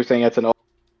rest of you are saying that's an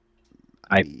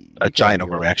a giant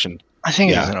overreaction. I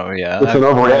think it's an overreaction. It's an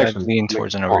overreaction. Lean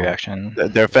towards an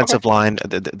overreaction. Their offensive line,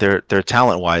 their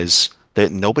talent wise,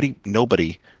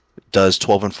 nobody does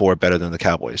 12-4 better than the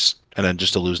Cowboys, and then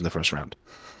just to lose in the first round.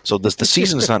 So the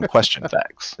season is not in question.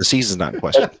 Facts. The season is not in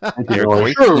question. They're a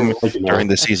great team during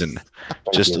the season.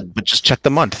 Just check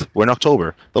the month. We're in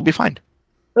October. They'll be fine.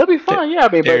 They'll be fine. Yeah,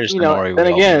 I mean, but you know,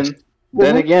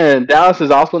 then again, Dallas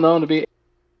is also known to be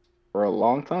for a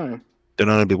long time. They're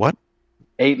known to be what?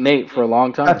 8-8 for a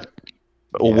long time.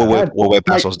 We're way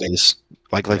past those days.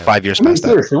 Like 5 years past that.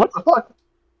 Seriously, what the fuck?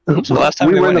 So last time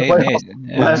we they were in won the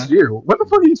playoffs last year. What the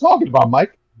fuck are you talking about,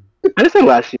 Mike? I didn't say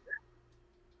last year.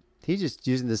 He's just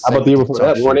using this. How about the year before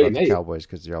that? We won 8-8. Cowboys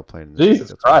because they're all playing.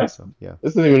 Jesus Christ! So, yeah.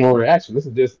 This isn't even an overreaction. This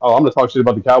is just I'm going to talk shit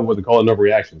about the Cowboys and call it an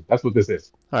overreaction. That's what this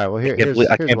is. All right.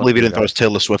 Well, I can't believe you didn't throw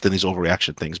Taylor Swift in these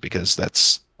overreaction things because that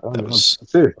was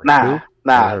seriously. Nah.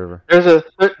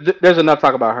 There's enough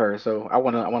talk about her, so I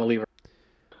want to leave her.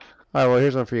 All right. Well,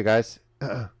 here's one for you guys.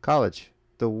 College.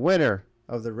 The winner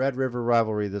of the Red River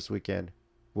rivalry this weekend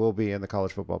will be in the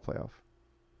college football playoff.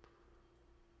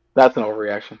 That's an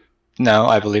overreaction. No,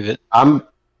 I believe it. I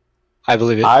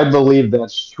believe it. I believe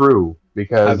that's true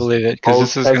because I believe it because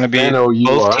this is going to be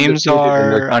both teams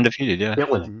are undefeated. Yeah.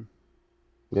 Killing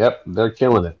it. Yep, they're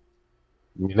killing it.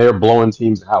 I mean, they're blowing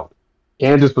teams out.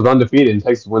 Kansas was undefeated, and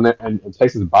Texas and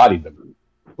Texas bodied them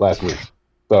last week.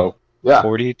 So yeah,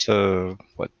 40 to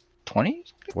what? 20?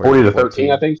 40 to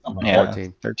 13, I think. Yeah,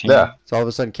 14. 13. Yeah. So all of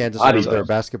a sudden, Kansas is their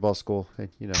basketball school.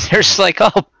 You know, They're just like,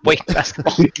 oh wait,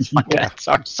 basketball. My bad.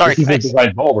 Sorry, this guys. is the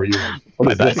right ball were you in?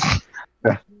 What is My bad.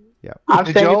 this? Yeah. I'm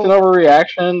saying it's an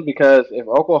overreaction because if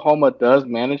Oklahoma does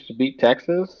manage to beat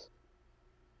Texas,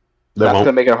 that's going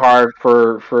to make it hard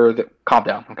for the calm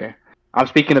down. Okay, I'm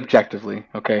speaking objectively.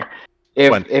 Okay,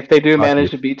 if they do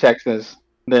manage to beat Texas,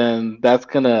 then that's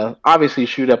going to obviously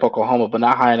shoot up Oklahoma, but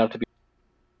not high enough to be.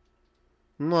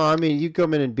 No, I mean, you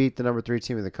come in and beat the number 3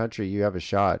 team in the country, you have a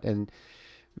shot. And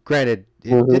granted,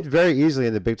 it very easily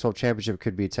in the Big 12 championship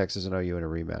could be Texas and OU in a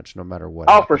rematch, no matter what.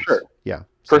 Oh, for sure. Yeah,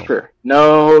 for sure.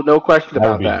 No question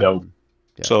about that. Yeah.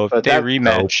 So if they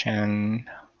rematch and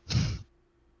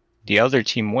the other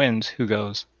team wins, who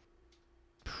goes?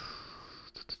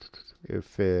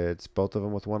 If it's both of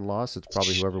them with one loss, it's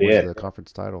probably whoever wins the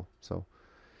conference title. So,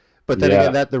 but then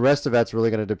again, the rest of that's really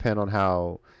going to depend on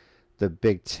how the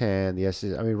Big Ten, the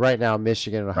SEC. I mean, right now,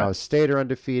 Michigan and Ohio State are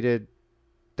undefeated.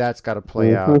 That's got to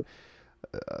play out.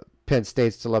 Penn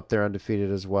State's still up there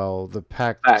undefeated as well. The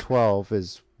Pac-12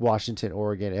 is Washington,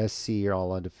 Oregon, SC are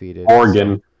all undefeated.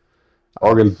 Oregon's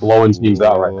blowing teams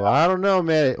out right now. I don't know,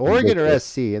 man. Oregon or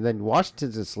SC, and then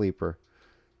Washington's a sleeper.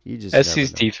 You just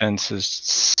SC's defense is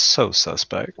so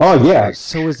suspect. Oh yeah,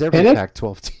 so is every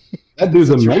Pac-12 team. That dude's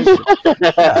amazing.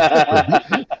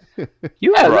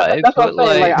 You're right. That's what I'm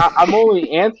saying. Like, I'm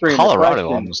only answering. Colorado the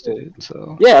question. almost did.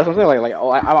 So yeah, that's what I'm saying.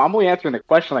 I'm only answering the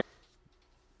question. Like,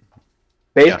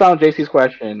 based on JC's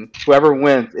question, whoever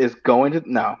wins is going to.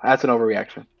 No, that's an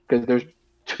overreaction because there's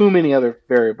too many other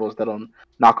variables that'll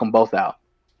knock them both out.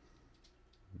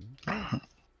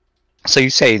 So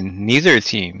you say neither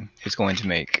team is going to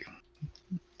make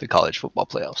the college football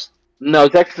playoffs? No,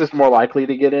 Texas is more likely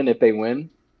to get in if they win.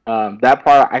 That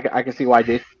part I can see why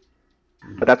JC.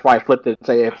 But that's why I flipped it and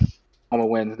say if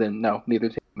Oklahoma wins, then no, neither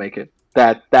team will make it.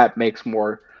 That makes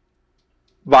more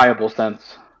viable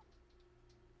sense.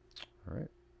 All right.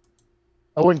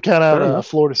 I wouldn't count out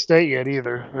Florida State yet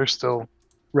either. They're still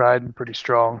riding pretty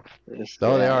strong.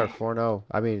 No, they are 4-0.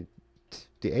 I mean,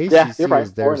 the ACC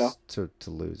is theirs to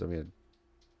lose. I mean,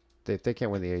 if they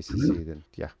can't win the ACC, then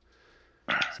yeah.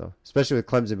 So especially with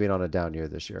Clemson being on a down year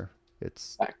this year,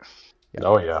 it's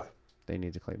they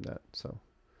need to claim that. So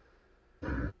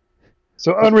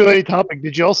unrelated topic.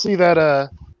 Did y'all see that?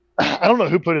 I don't know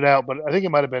who put it out, but I think it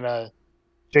might have been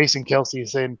Jason Kelsey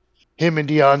is saying him and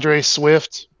DeAndre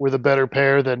Swift were the better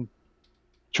pair than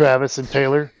Travis and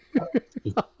Taylor.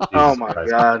 Oh my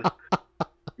god.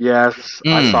 Yes,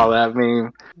 I saw that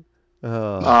meme.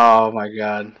 Oh my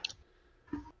god.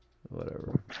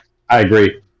 Whatever. I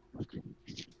agree.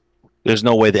 There's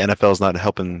no way the NFL is not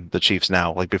helping the Chiefs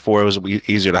now. Like before, it was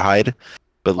easier to hide,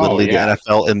 but literally yeah. the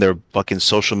NFL in their fucking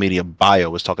social media bio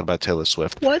was talking about Taylor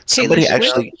Swift. What? Somebody Taylor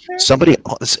Swift? actually, somebody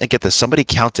get this. Somebody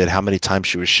counted how many times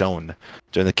she was shown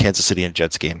during the Kansas City and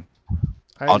Jets game.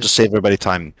 I'll just save everybody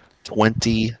time.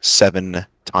 27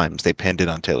 times they pinned it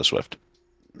on Taylor Swift.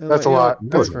 That's a lot.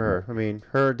 That's for her. I mean,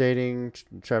 her dating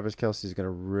Travis Kelsey is going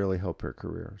to really help her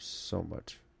career so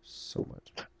much. So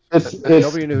much. It's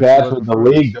Nobody knew who bad she was for the before.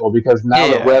 league, though, because now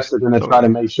the refs are going to try to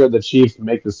make sure the Chiefs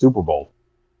make the Super Bowl.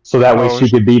 So that way she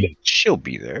could beat him. She'll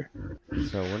be there.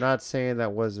 So we're not saying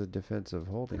that was a defensive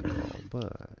holding call,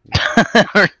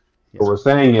 but... What we're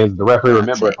saying is the referee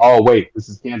remembered, oh, wait, this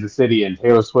is Kansas City and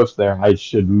Taylor Swift's there. I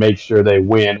should make sure they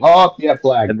win. Oh, yeah,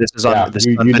 flag. And this is on,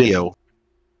 video.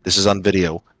 This is on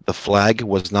video. The flag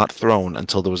was not thrown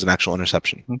until there was an actual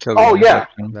interception. Oh, yeah.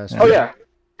 Oh, yeah.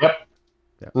 Yep.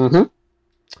 Mm-hmm.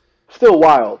 Still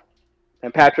wild.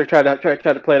 And Patrick tried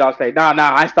to play it off, say, nah,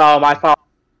 I saw him.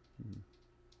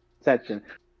 Section.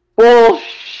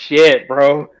 Bullshit,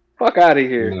 bro. Fuck out of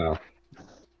here. No.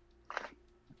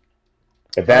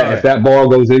 If that ball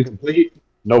goes incomplete,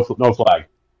 no flag.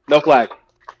 No flag.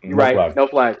 You're right. Flag. No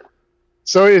flag.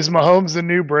 So is Mahomes the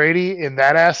new Brady in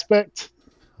that aspect?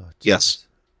 Yes.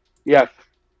 Yes.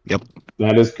 Yep.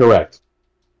 That is correct.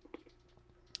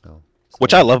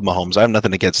 Which I love Mahomes. I have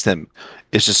nothing against him.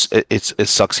 It's just it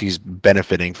sucks he's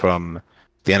benefiting from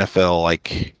the NFL.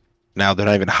 Like now they're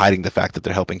not even hiding the fact that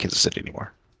they're helping Kansas City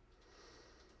anymore.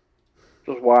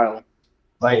 Just wild.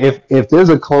 Like if there's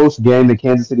a close game that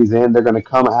Kansas City's in, they're going to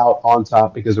come out on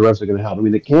top because the refs are going to help. I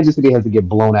mean, the Kansas City has to get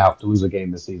blown out to lose a game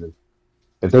this season.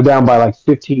 If they're down by like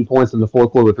 15 points in the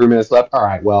fourth quarter with 3 minutes left, all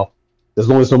right, well, there's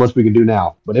only so much we can do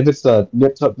now. But if it's a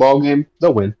nip-tuck ball game,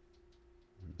 they'll win.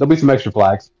 There'll be some extra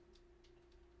flags.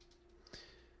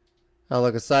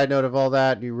 Look, a side note of all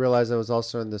that, you realize I was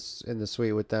also in the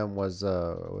suite with them was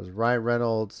Ryan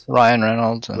Reynolds,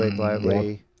 and Blake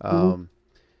Lively,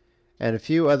 and a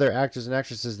few other actors and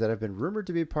actresses that have been rumored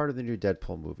to be part of the new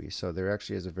Deadpool movie. So there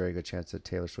actually is a very good chance that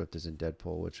Taylor Swift is in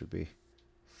Deadpool, which would be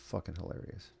fucking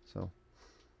hilarious. So,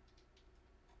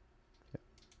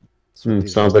 yeah.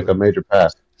 Sounds like a major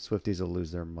pass. Swifties will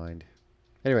lose their mind.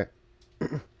 Anyway,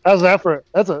 how's that for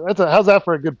how's that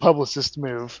for a good publicist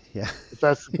move? Yeah, if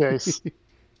that's the case.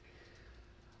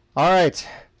 All right,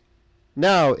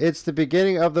 now it's the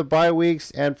beginning of the bye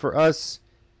weeks, and for us,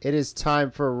 it is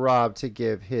time for Rob to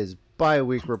give his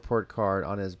bye-week report card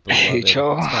on his beloved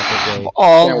Tampa Bay.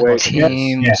 All the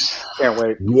teams. Yes. Can't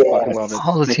wait. Yes.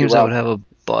 All the teams that would have a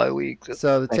bye week.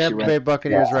 So the Tampa Bay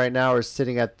Buccaneers right now are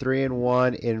sitting at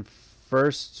 3-1 in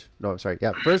first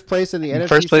place in the NFC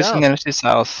First place South. in the NFC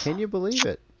South. Can you believe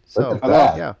it? So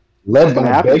yeah. Led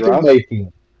by Baker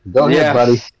Mayfield. Go ahead,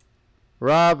 buddy.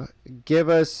 Rob, give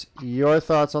us your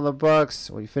thoughts on the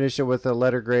Bucs. We finish it with a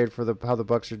letter grade for how the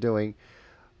Bucs are doing.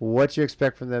 What you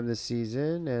expect from them this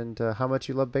season, and how much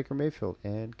you love Baker Mayfield,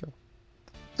 and go.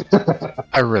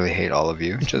 I really hate all of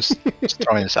you. Just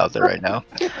throwing this out there right now.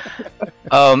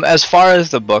 As far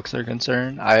as the Bucs are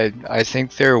concerned, I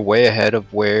think they're way ahead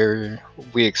of where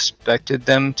we expected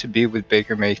them to be with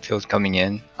Baker Mayfield coming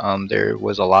in. There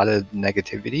was a lot of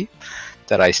negativity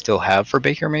that I still have for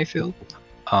Baker Mayfield,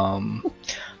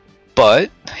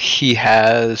 but he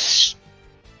has.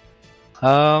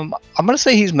 I'm gonna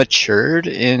say he's matured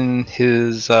in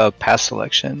his pass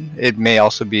selection. It may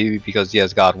also be because he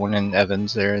has Godwin and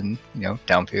Evans there in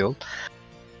downfield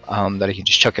that he can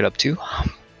just chuck it up to.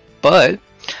 But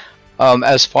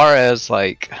as far as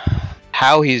like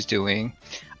how he's doing,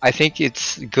 I think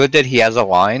it's good that he has a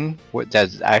line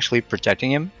that's actually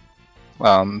protecting him.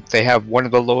 They have one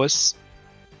of the lowest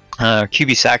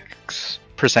QB sacks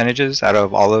percentages out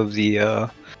of all of the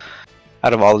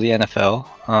NFL.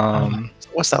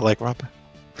 What's that like, Rob?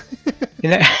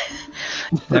 Isn't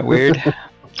that weird?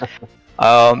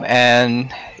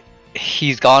 And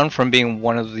he's gone from being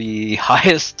one of the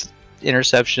highest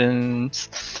interceptions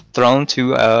thrown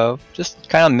to just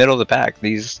kind of middle of the pack.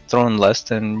 He's thrown less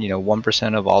than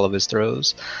 1% of all of his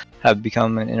throws have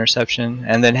become an interception,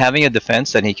 and then having a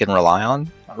defense that he can rely on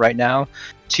right now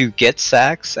to get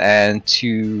sacks and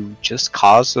to just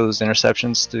cause those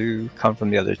interceptions to come from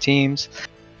the other teams.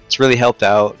 It's really helped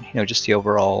out, just the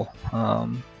overall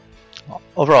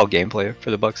gameplay for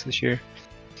the Bucs this year.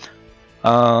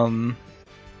 And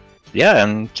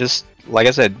just like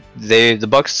I said, the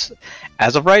Bucks,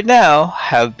 as of right now,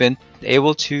 have been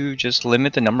able to just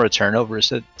limit the number of turnovers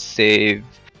that they've,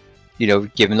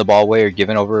 given the ball away or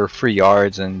given over free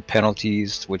yards and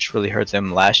penalties, which really hurt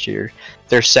them last year.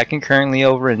 They're second currently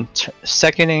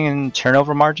second in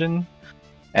turnover margin,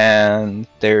 and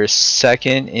they're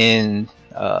second in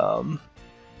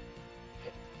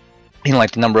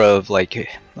like the number of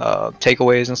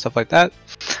takeaways and stuff like that.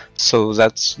 So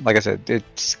that's, like I said,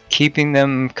 it's keeping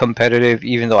them competitive,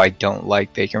 even though I don't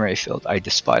like Baker Mayfield. I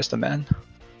despise the man.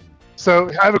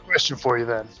 So I have a question for you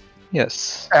then.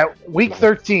 Yes. At week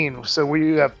 13, so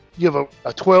you have a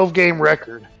 12-game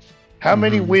record. How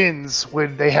many wins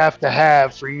would they have to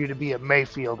have for you to be a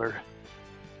Mayfielder?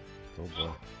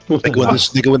 Oh boy. They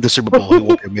go win the Super Bowl. He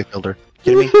won't be a Mayfielder.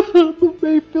 Kidding me?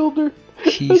 Mayfielder.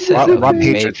 He said Rob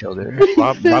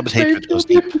Mayfielder. Rob's hatred goes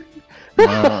deep.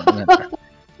 No.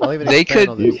 I'll even They expand could-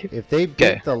 on this. If they beat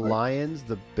Okay. the Lions,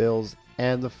 the Bills,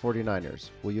 and the 49ers,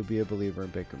 will you be a believer in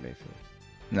Baker Mayfield?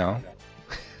 No.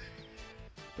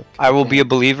 I will be a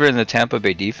believer in the Tampa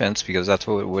Bay defense because that's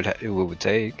what it would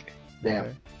take. Damn.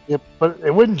 Okay. Yep, but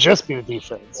it wouldn't just be the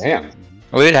defense. Damn.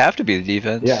 Well, it'd have to be the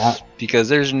defense. Yeah. Because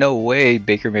there's no way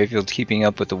Baker Mayfield's keeping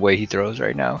up with the way he throws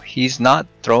right now. He's not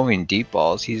throwing deep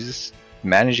balls. He's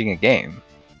managing a game.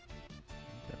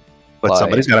 But Like-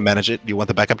 somebody's got to manage it. Do you want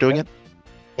the backup doing it?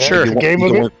 Yeah, Sure. It's a game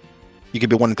of it. You could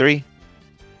be 1-3.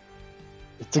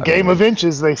 It's a game of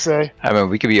inches, they say. I mean,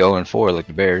 we could be 0-4 like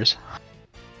the Bears.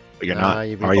 But you're Nah, not.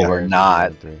 you'd be Are you? better if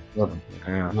not. you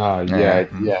Yeah. Yeah.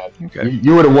 Yeah. Okay.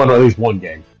 You would have won at least one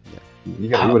game. You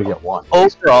would have got one.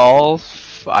 Overall,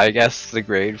 I guess the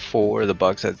grade for the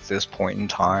Bucks at this point in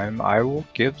time, I will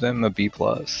give them a B+.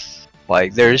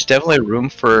 Like, there's definitely room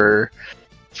for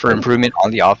improvement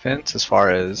on the offense as far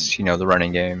as the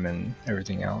running game and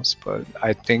everything else. But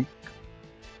I think,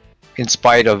 in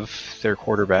spite of their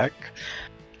quarterback,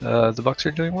 the Bucks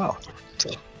are doing well.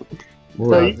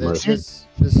 Right. This is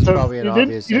So probably an you didn't-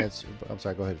 obvious you didn't- answer. I'm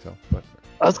sorry, go ahead, Phil. But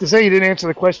I was gonna say you didn't answer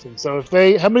the question. So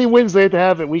how many wins they have to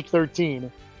have at week 13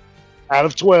 out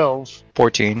of 12?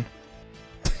 14.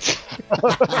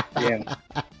 Damn.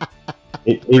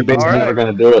 He's basically All right. never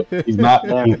going to do it. He's not.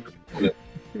 Wait,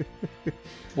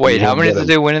 You how won't many get did him.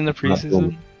 they win in the Not doing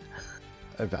preseason?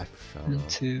 I don't know.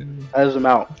 2. That doesn't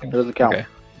count. It doesn't count. Okay.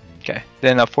 Okay.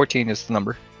 Then 14 is the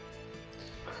number.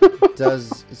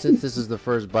 Since this is the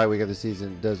first bye week of the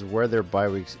season, does where their bye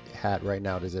weeks hat right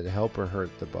now, does it help or hurt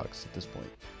the Bucks at this point?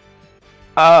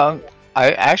 I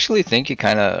actually think it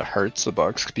kind of hurts the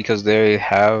Bucks because they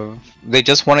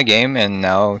just won a game and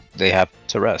now they have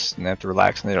to rest and they have to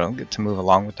relax and they don't get to move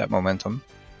along with that momentum.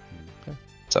 Okay.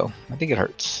 So I think it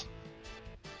hurts. Do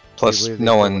you Plus, believe they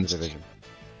no can win the one's. division?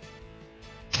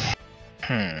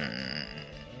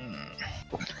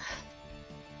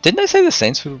 Didn't I say the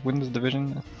Saints would win the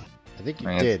division? I think you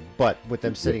Man. did, but with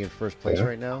them sitting in first place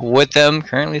right now, With them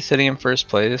currently sitting in first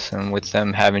place and with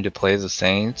them having to play the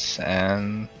Saints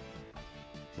and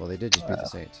well, they did just beat the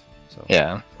Saints. So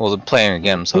yeah, well, they're playing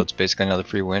again, so it's basically another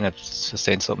free win if the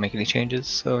Saints don't make any changes.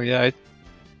 So yeah, I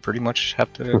pretty much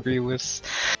have to agree with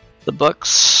the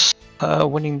Bucks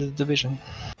winning the division.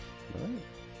 all right.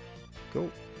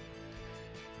 Cool.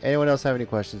 Anyone else have any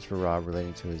questions for Rob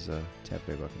relating to his Tampa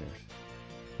Bay Buccaneers?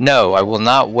 No, I will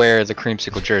not wear the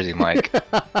creamsicle jersey, Mike.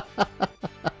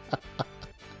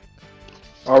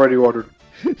 Already ordered.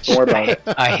 Don't worry about it.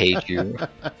 I hate you.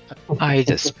 I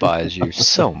despise you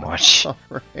so much. All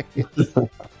right.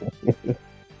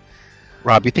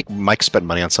 Rob, you think Mike spent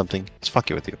money on something? He's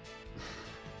fucking with you.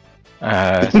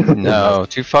 No,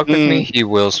 to fuck with me, he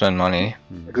will spend money.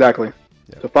 Exactly.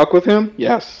 Yeah. To fuck with him?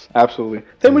 Yes, absolutely.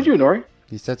 Same with you, Nori.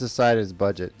 He sets aside his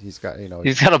budget. He's got,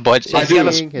 He's got a budget. his He's got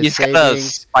a, saving, his he's got a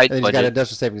savings, spite and then he's got budget.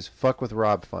 industrial savings. Fuck with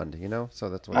Rob fund, So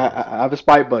that's what I it is. have a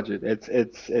spite budget.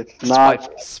 It's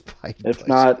not Spite it's budget.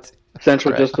 not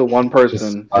central Right. just to one person. It's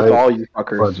It's all you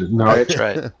fuckers. Budget. No, Right? That's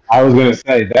right. I was gonna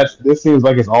say this seems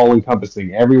like it's all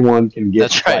encompassing. Everyone can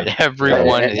get. That's right. spiked.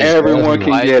 Everyone is Everyone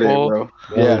can get it, liable. bro.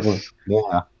 Everyone- Yes.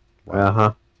 Yeah. Uh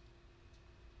huh.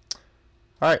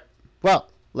 All right. Well,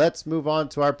 let's move on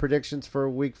to our predictions for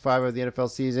Week 5 of the NFL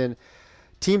season.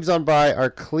 Teams on bye are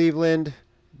Cleveland,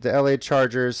 the LA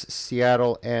Chargers,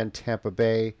 Seattle, and Tampa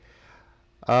Bay.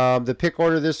 The pick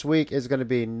order this week is going to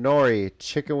be Nori,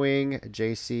 Chicken Wing,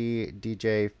 JC,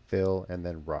 DJ, Phil, and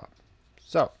then Rob.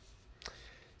 So,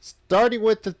 starting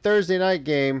with the Thursday night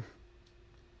game,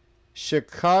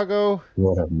 Chicago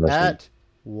Lord have mercy. at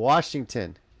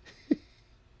Washington.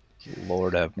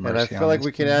 Lord have mercy. And I feel on like this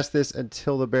we can man. ask this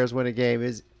until the Bears win a game.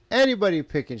 Is anybody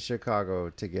picking Chicago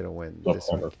to get a win this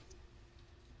week?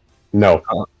 No.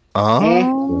 Oh,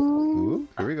 Ooh,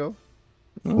 here we go.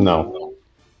 No.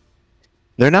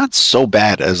 They're not so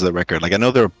bad as the record. Like I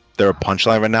know they're a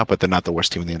punchline right now, but they're not the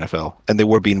worst team in the NFL, and they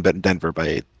were beating Denver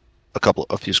by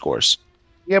a few scores.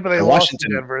 Yeah, but they And lost Washington-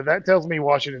 to Denver. That tells me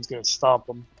Washington's going to stomp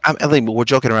them. I mean, we're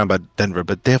joking around about Denver,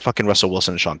 but they have fucking Russell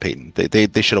Wilson and Sean Payton. They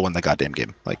should have won that goddamn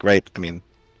game. Like, right? I mean,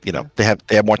 you know, they have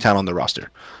more talent on their roster.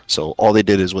 So all they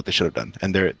did is what they should have done,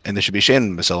 and they should be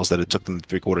ashamed of themselves that it took them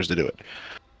 3 quarters to do it.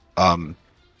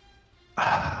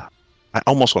 I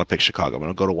almost want to pick Chicago. I'm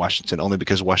going to go to Washington only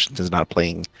because Washington's not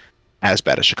playing as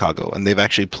bad as Chicago, and they've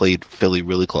actually played Philly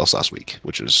really close last week,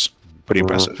 which was pretty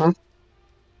impressive.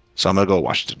 So I'm going to go with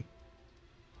Washington.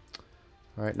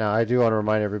 All right, now I do want to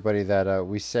remind everybody that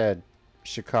we said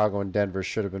Chicago and Denver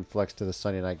should have been flexed to the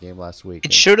Sunday night game last week.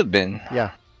 It should have been.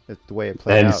 Yeah, it's the way it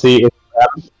played And out. see,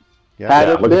 Yeah, Had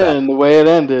it look at been the way it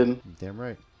ended, damn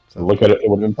right. So, look at it. It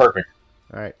would have been perfect.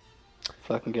 all right.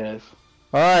 fucking guys.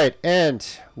 All right, and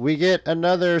we get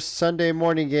another Sunday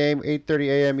morning game, 8:30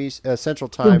 a.m. Central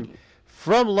Time,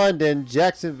 from London.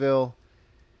 Jacksonville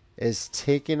is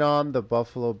taking on the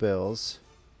Buffalo Bills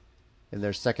in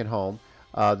their second home.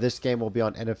 This game will be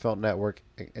on NFL Network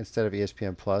instead of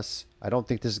ESPN Plus. I don't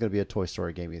think this is going to be a Toy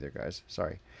Story game either, guys.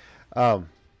 Sorry.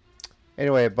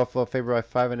 Anyway, Buffalo favored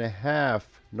by 5.5.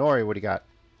 Nori, what do you got?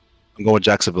 I'm going with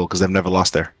Jacksonville because they've never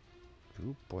lost there.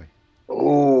 Ooh, boy.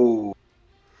 Ooh.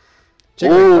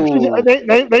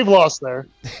 They've lost there.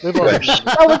 They've lost.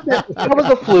 That was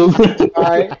a fluke. All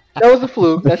right, that was a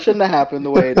fluke. That shouldn't have happened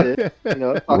the way it did. You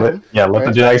know, fuck 'em. Let the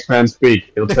Right. Jags fan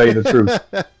speak. He'll tell you the truth.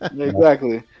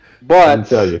 Exactly. I'll But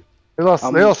tell you. They lost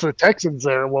to the Texans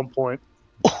there at one point.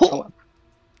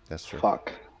 That's true.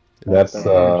 fuck. That's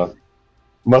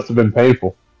must have been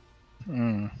painful.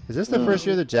 Is this the first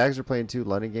year the Jags are playing 2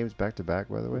 London games back to back,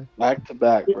 by the way? Back to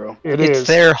back, bro. It's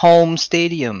their home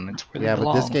stadium. It's where Yeah, they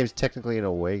but this belong. game's technically an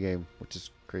away game, which is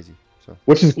crazy. So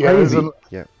Which is Yeah, crazy.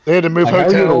 Yeah. they had to move Like, how are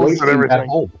you gonna hotels waste and him at everything.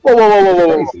 home?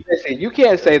 Whoa. Crazy. Listen, you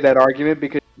can't say that argument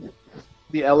because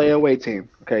the LA away team.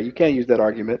 Okay, you can't use that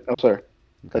argument. I'm sorry.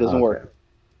 That doesn't Okay. work.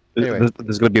 Anyway. This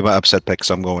is going to be my upset pick,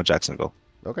 so I'm going with Jacksonville.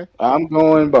 okay. I'm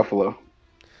going Buffalo.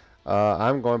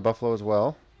 I'm going Buffalo as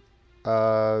well.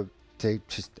 They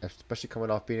just, especially coming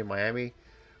off beating Miami,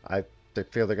 they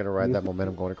feel they're going to ride that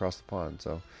momentum going across the pond.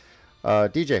 So,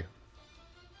 DJ,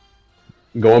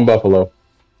 Going Buffalo.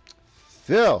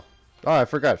 Phil. Oh, I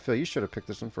forgot, Phil. You should have picked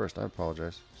this one first. I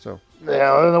apologize. So,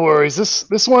 Yeah, no worries.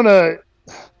 This one,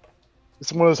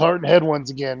 it's one of those heart and head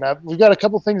ones again. Now, we've got a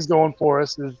couple things going for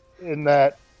us in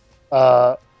that.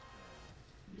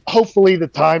 Hopefully, the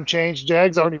time change.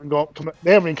 Jags aren't even going.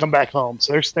 They haven't even come back home,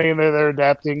 so they're staying there. They're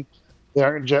adapting. They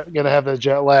aren't going to have the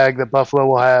jet lag that Buffalo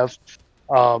will have.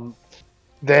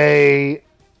 The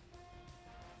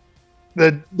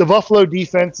Buffalo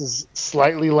defense is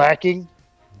slightly lacking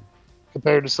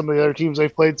compared to some of the other teams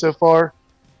they've played so far,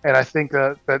 and I think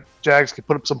that Jags could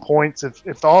put up some points if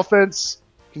the offense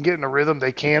can get in a rhythm,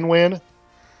 they can win.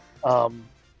 So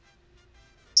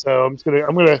I'm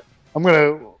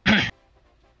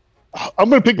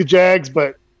gonna pick the Jags,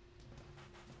 but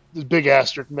there's a big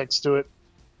asterisk next to it.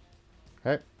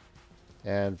 okay.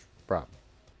 And Rob.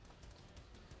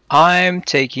 I'm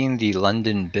taking the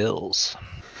London Bills.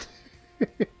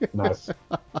 Nice.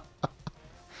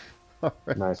 All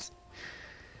right. Nice.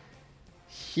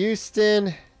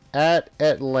 Houston at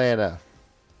Atlanta.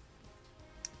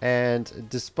 And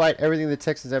despite everything the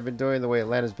Texans have been doing, the way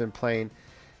Atlanta's been playing,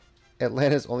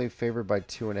 Atlanta's only favored by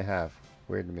 2.5.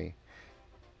 Weird to me.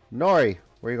 Nori,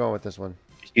 where are you going with this one?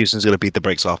 Houston's going to beat the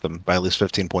brakes off them by at least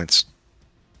 15 points.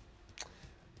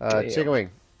 Chicken Wing.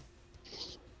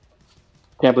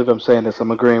 Can't believe I'm saying this. I'm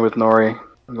agreeing with Nori.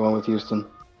 I'm going with Houston.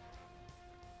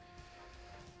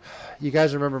 You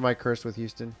guys remember my curse with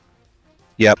Houston?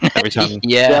 Yep, every time.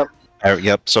 Yeah. Yep.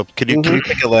 Yep. So can you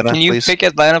pick Atlanta, Can you please? pick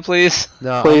Atlanta, please?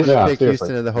 No, Please. I'm going to Yeah, pick seriously.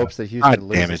 Houston in the hopes that Houston God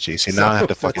loses. damn it, JC. Now I have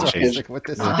to fucking that's why I'm change. sticking with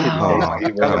this. Oh,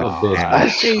 my God. I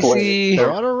swear. JC.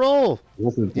 They're on a roll.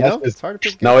 Listen, You know, that's- it's hard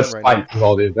to pick. no, it's right spite. That's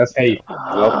all it is. That's hate.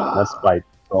 Nope, that's spite.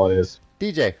 That's all it is. now.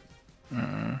 DJ.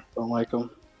 Don't like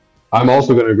them. I'm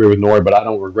also going to agree with Nori, but I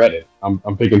don't regret it. I'm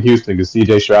picking Houston because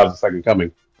CJ Stroud's the second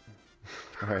coming.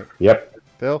 All right. Yep.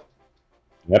 Phil.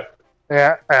 Yep.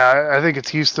 Yeah, I think it's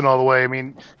Houston all the way. I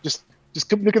mean, just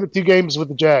look at the 2 games with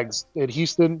the Jags. And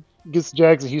Houston gets the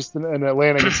Jags, and Houston and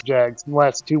Atlanta gets the Jags in the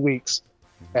last 2 weeks,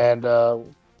 and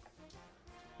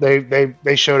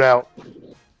they showed out.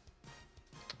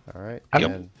 All right. Yep.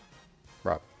 And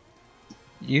Rob.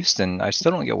 Houston. I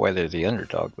still don't get why they're the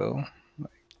underdog, though.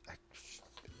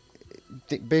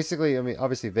 Basically, I mean,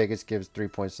 obviously Vegas gives 3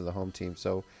 points to the home team,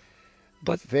 so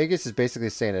But- Vegas is basically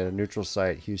saying at a neutral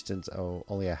site, Houston's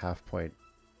only a half-point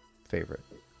favorite.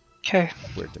 Okay.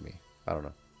 Weird to me. I don't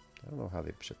know. I don't know how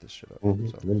they shut this shit up.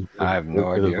 Mhm. So. I have no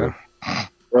idea.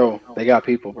 Bro, they got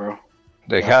people, bro.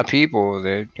 They got people.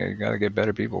 They gotta get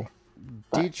better people.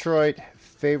 Detroit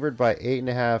favored by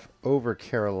 8.5 over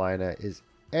Carolina. Is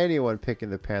anyone picking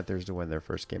the Panthers to win their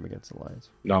first game against the Lions?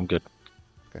 No, I'm good.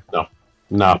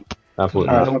 No, absolutely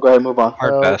All right, not. I'm gonna go ahead and move on.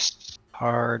 Hard best.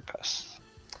 Hard best.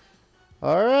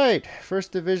 All right,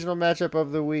 first divisional matchup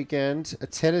of the weekend: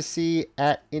 Tennessee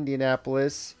at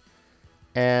Indianapolis.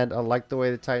 And I like the way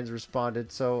the Titans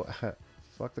responded, so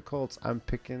fuck the Colts. I'm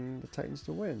picking the Titans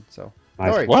to win. So,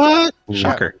 Nice. Sorry. What? Yeah.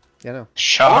 Shocker. you know,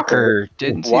 Shocker.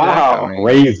 Didn't see that Wow. coming.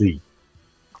 Crazy.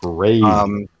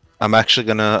 I'm actually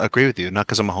gonna agree with you, not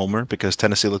because I'm a homer, because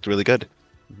Tennessee looked really good,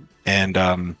 and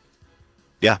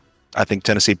yeah, I think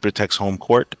Tennessee protects home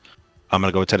court. I'm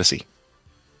gonna go with Tennessee.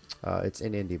 it's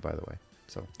in Indy, by the way.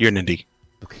 So, You're an Indy.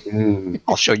 Mm.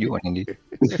 I'll show you one, Indy.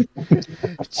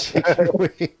 chicken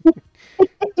wing.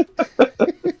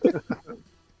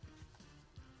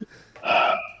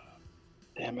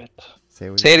 Damn it.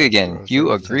 Say Say it again.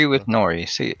 You agree with Nori.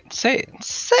 Say it. Say it.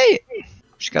 Say it.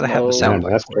 Just gotta have the No. sound Man, bite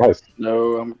that's for it. twice.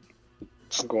 No, I'm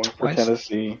going for Twice.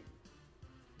 Tennessee.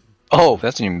 Oh,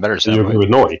 that's an even better So you sound agree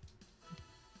bite. with Nori?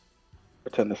 For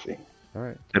Tennessee. All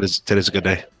right. Today's a good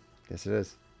day. Yes, it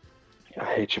is. I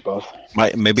hate you both.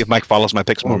 Maybe if Mike follows my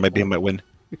picks more, maybe he might win.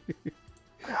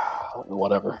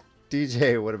 Whatever.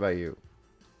 DJ, what about you?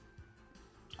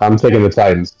 I'm taking the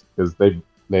Titans because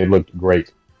they looked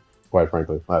great, quite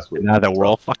frankly, last week. Now that we're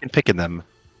all fucking picking them,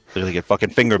 they're gonna get fucking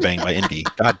finger banged by Indy.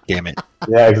 God damn it.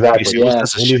 Yeah, exactly. JC Yeah.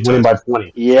 does a shit Indy's winning ton. by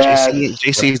 20. Yes.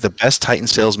 JC is the best Titan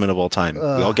salesman of all time. We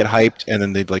all get hyped, and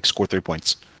then they like score 3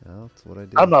 points. Well, that's what I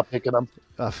do. I'm not picking them.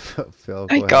 Phil, go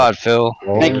Thank ahead. God, Phil.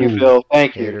 Thank you, Phil.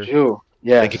 Thank you. Hater. Phew.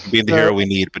 Yes. Thank you for being the hero we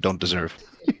need, but don't deserve.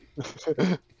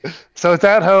 So it's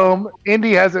at home.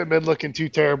 Indy hasn't been looking too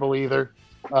terrible either.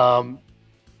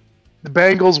 The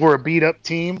Bengals were a beat up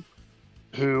team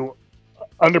who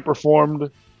underperformed,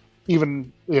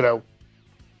 even, far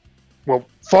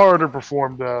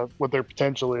underperformed what their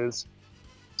potential is.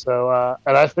 So,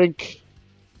 and I think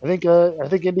Indy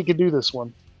can do this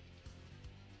one.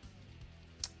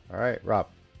 All right, Rob.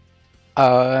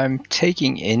 I'm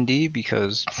taking Indy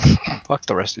because fuck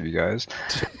the rest of you guys.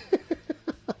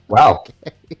 Wow.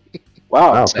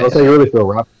 Wow. Wow. That's how you really feel,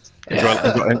 Rob.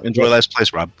 Enjoy last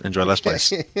place, Rob. Enjoy last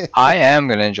place. I am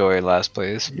gonna enjoy last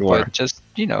place, You but are. just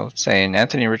saying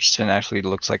Anthony Richardson actually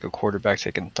looks like a quarterback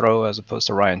that can throw as opposed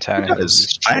to Ryan Tannehill. does.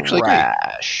 Who's I actually agree.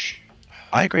 trash.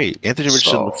 I agree. Anthony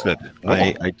Richardson So- looks good.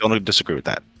 I don't disagree with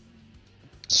that.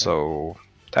 So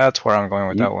that's where I'm going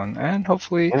with that one, and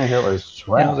hopefully Tannehill is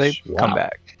trash. they come Wow.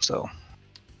 back. So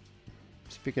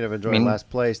Speaking of enjoying last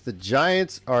place, the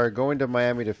Giants are going to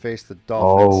Miami to face the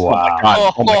Oh, Dolphins.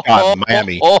 wow. Oh my God,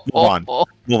 Miami.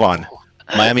 Move on.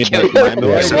 Miami. Can we- Miami. Wait,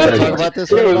 Yeah, we gotta yeah. talk about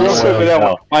this It was one? real quick with that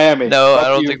one. Miami. No, Fuck I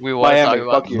don't you. think we want to Miami. talk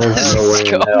about Fuck you. There's no way in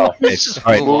hell. All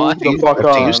right. Move on. Move the fuck Do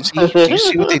on. you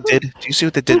see what they did? Do you see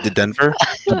what they did to Denver?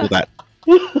 Don't do that.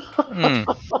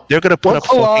 Mm. They're gonna put What's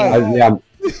up the fucking. line? Yeah, They're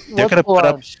What's gonna the put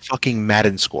up line? fucking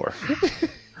Madden score.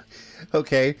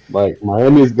 Okay, like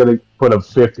Miami's gonna put up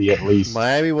 50 at least.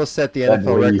 Miami will set the At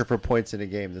NFL least. record for points in a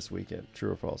game this weekend.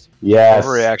 True or false? Yes.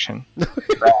 Overreaction.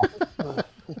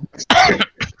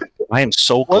 I am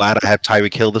so glad I have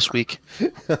Tyreek Hill this week.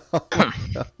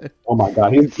 Oh my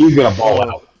God, he's gonna ball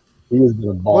out. He is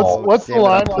gonna ball. What's the Damn it, I'm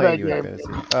line for playing that you in game?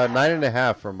 fantasy.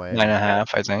 9.5 for Miami. 9.5,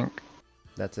 I think.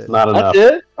 That's it. Not enough.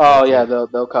 That's it? Oh, yeah,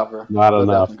 they'll cover. Not They'll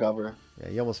enough. definitely cover. Yeah,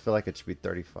 you almost feel like it should be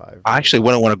 35. I actually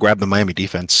wouldn't want to grab the Miami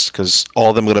defense because all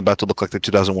of them are about to look like the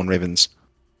 2001 Ravens.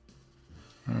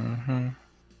 Mm-hmm.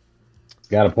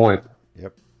 Got a point.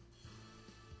 Yep.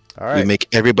 All We right. make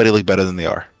everybody look better than they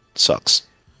are. Sucks.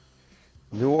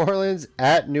 New Orleans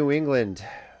at New England.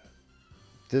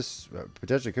 This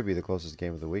potentially could be the closest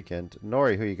game of the weekend.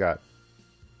 Nori, who you got?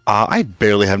 I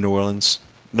barely have New Orleans.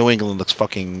 New England looks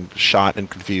fucking shot and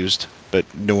confused, but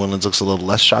New Orleans looks a little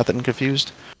less shot than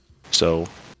confused. So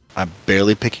I'm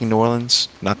barely picking New Orleans,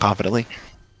 not confidently.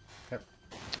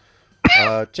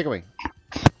 Chicken wing.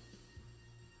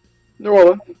 New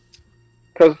Orleans.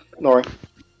 Because Nori.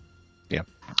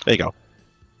 There you go.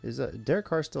 Is Derek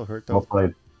Carr still hurt Well though?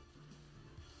 played.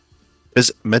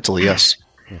 Is mentally, yes.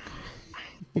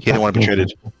 He didn't want to be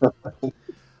traded.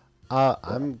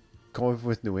 I'm going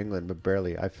with New England, but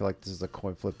barely. I feel like this is a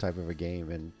coin flip type of a game,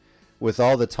 and with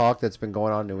all the talk that's been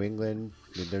going on in New England,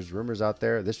 there's rumors out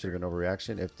there. This should have been an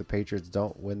overreaction. If the Patriots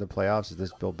don't win the playoffs, is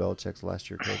this Bill Belichick's last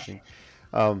year coaching?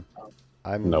 I'm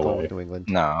No going way. with New England.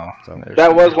 No. So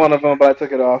That was one of them, but I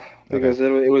took it off because it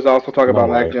was also talking No about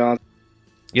Mac way. Jones.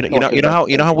 you know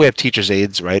how we have teachers'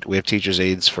 aides, right? We have teachers'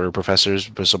 aides for professors,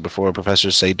 but so before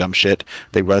professors say dumb shit,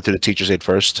 they run it through the teachers' aide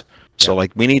first. So Yeah.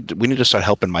 like we need to start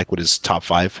helping Mike with his top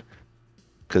 5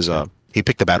 because he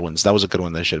picked the bad ones. That was a good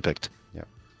one that I should have picked.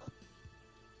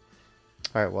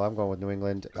 All right. Well, I'm going with New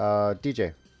England.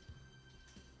 DJ.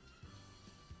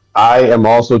 I am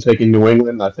also taking New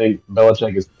England. I think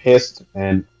Belichick is pissed,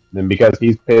 and then because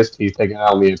he's pissed, he's taking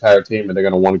out on the entire team, and they're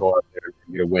going to want to go out there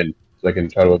and get a win so they can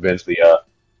try to avenge the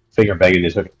finger banging they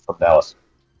took from Dallas.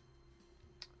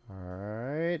 All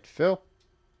right, Phil.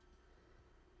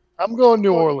 I'm going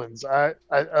New Orleans.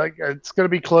 It's going to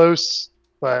be close,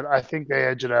 but I think they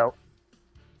edge it out.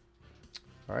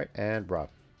 All right, and Rob.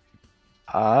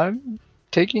 I'm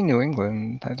taking New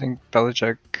England. I think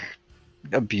Belichick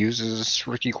abuses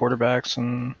rookie quarterbacks,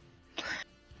 and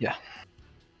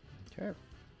Okay.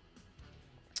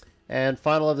 And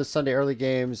final of the Sunday early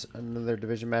games, another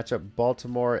division matchup: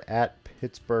 Baltimore at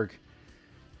Pittsburgh.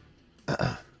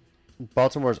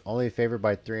 Baltimore is only favored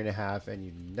by 3.5, and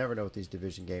you never know with these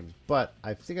division games. But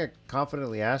I think I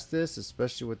confidently asked this,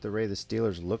 especially with the way the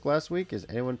Steelers looked last week. Is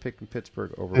anyone picking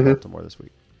Pittsburgh over Baltimore this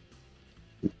week?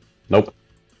 Nope.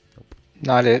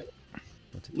 not it.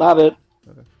 Not it.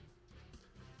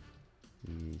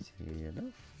 Easy enough.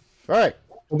 All right.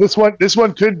 Well, this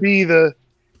one could be the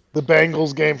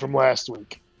Bengals game from last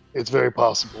week. It's very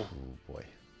possible. Oh boy.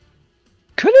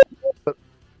 Could it?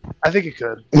 I think it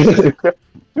could.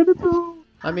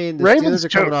 I mean, the Ravens Steelers are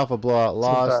coming choke off a blowout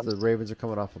loss. sometimes. The Ravens are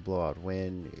coming off a blowout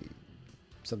win.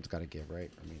 Something's got to give,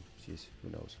 right? I mean, jeez, who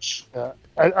knows?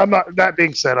 I'm not. That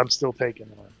being said, I'm still taking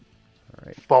All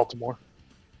right. Baltimore.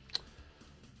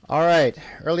 All right.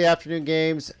 Early afternoon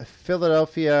games.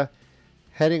 Philadelphia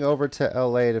heading over to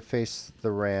LA to face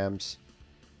the Rams.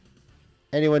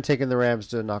 Anyone taking the Rams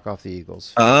to knock off the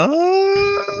Eagles? They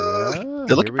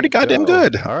look Here we pretty goddamn go.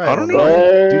 good. All right. I don't well,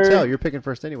 know. Do tell. You're picking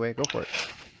first anyway. Go for it.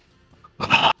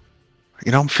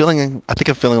 You know, I think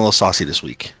I'm feeling a little saucy this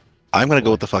week. I'm gonna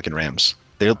go with the fucking Rams.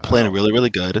 They're playing really, really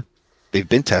good. They've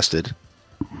been tested.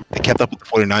 They kept up with the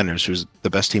 49ers, who's the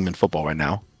best team in football right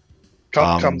now.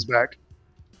 Cup comes back.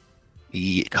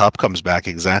 Cup comes back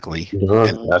exactly,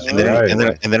 That's and they right.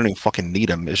 don't even fucking need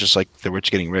him. It's just like the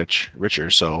rich getting richer.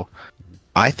 So,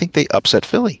 I think they upset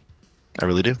Philly. I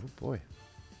really do. Oh boy.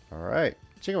 All right.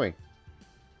 Chicken wing.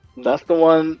 That's the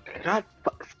one. God,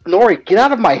 Nori, get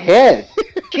out of my head.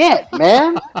 Get,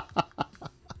 man.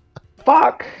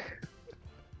 Fuck.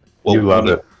 Well, You love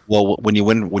it. Well, when you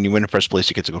win in first place,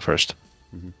 you get to go first.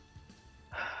 I'm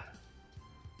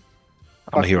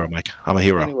a hero, Mike. I'm a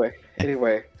hero.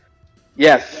 Anyway.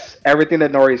 Yes, everything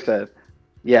that Nori said.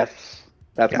 Yes,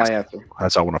 that's my answer.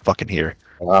 That's all I want to fucking hear.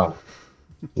 Wow.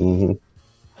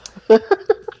 Mm-hmm.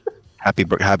 Happy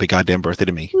goddamn birthday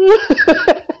to me.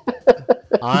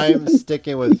 I'm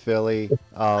sticking with Philly.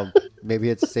 Maybe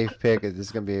it's a safe pick. This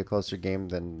is going to be a closer game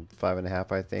than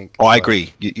 5.5, I think. Oh, I But-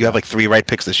 agree. You have like 3 right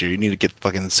picks this year. You need to get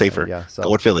fucking safer. Yeah, so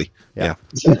Go with Philly. Yeah.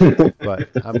 but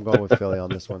I'm going with Philly on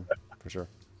this one for sure.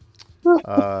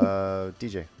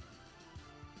 DJ.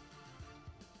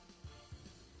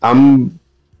 I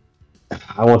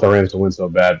want the Rams to win so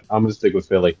bad. I'm gonna stick with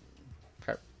Philly.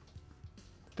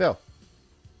 Phil.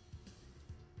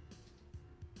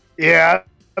 Yeah,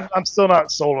 I'm still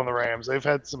not sold on the Rams. They've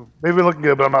been looking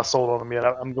good, but I'm not sold on them yet.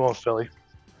 I'm going Philly.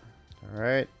 All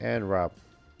right, and Rob.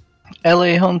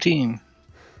 LA home team.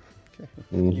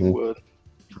 You would.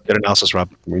 Good analysis, Rob.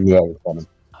 We knew that was coming.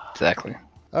 Exactly.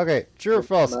 Okay, true or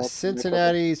false? Nice.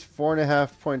 Cincinnati's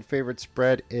 4.5 point favorite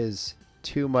spread is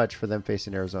too much for them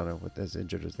facing Arizona with as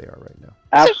injured as they are right now.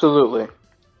 Absolutely.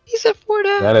 He's at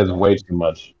 4.5. That is way too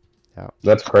much. Yeah.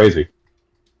 That's crazy.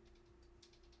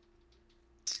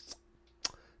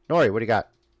 Nori, what do you got?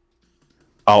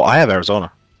 Oh, I have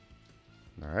Arizona.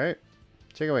 All right,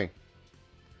 chicken wing.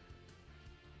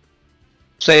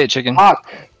 Say it, chicken.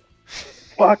 Fuck.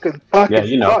 Fucking Yeah,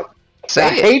 you know. fuck. I Say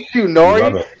it. hate you,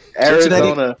 Love Nori. it.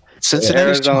 Arizona.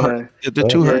 Cincinnati's too Arizona. hurt. They're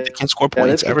too hurt. Yeah. They can't score Yeah,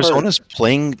 points. they're too Arizona's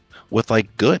playing with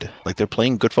like good. Like they're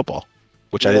playing good football,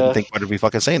 which I didn't Yeah. think would be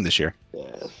fucking saying this year.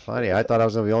 Funny, I thought I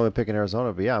was going to be only picking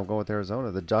Arizona, but yeah, I'm going with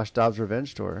Arizona. The Josh Dobbs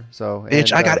revenge tour. So,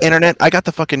 Bitch, and, I got internet. I got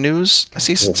the fucking news. I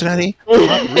see Cincinnati.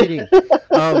 stop reading.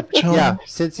 John. Yeah,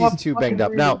 since he's too banged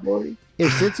up. Now,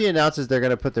 if Cincy announces they're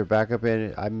going to put their backup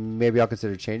in, maybe I'll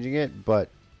consider changing it. But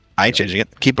I ain't changing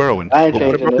it. Keep Burrowing. I ain't What did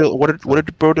changing Burrow it. do- what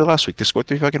did Burrow do last week? They scored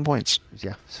 3 fucking points.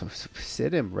 yeah, so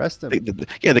sit him, rest him.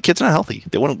 Yeah, the kid's not healthy.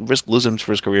 They wouldn't risk losing him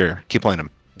for his career. Keep playing him.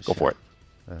 Go for it.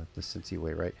 The Cincy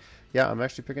way, right? Yeah, I'm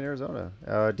actually picking Arizona.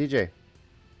 DJ.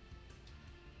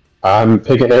 I'm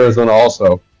picking Arizona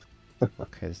also.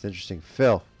 Okay, that's interesting.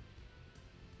 Phil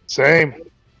Same.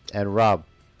 and Rob.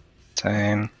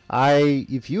 Same.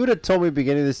 If you would have told me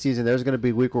beginning of the season there's going to be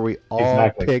a week where we all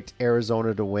Exactly. picked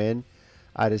Arizona to win,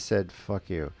 I'd have said fuck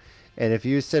you. And if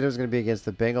you said it was going to be against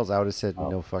the Bengals, I would have said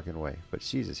no fucking way. But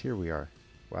Jesus, here we are.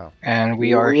 Wow. And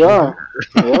we are We here. are.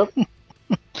 Yep.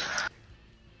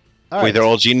 All Wait, they're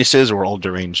all geniuses or we're all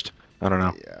deranged? I don't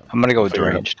know. Yeah. I'm gonna go with Figure it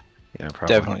out. deranged. Yeah,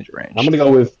 probably. Definitely deranged. I'm gonna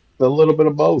go with a little bit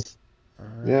of both. All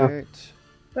Yeah. right.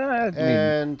 I mean,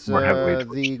 And more heavily towards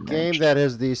the deranged. game that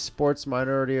has the Sports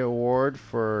Minority Award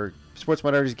for Sports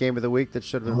Minorities Game of the Week that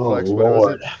should have been Oh, flexed. What was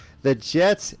Lord. it? The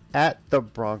Jets at the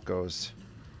Broncos.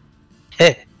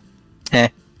 Tie.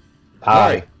 What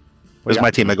This is you my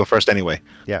got? team. I go first anyway.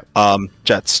 Yeah.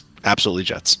 Jets. Absolutely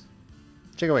Jets.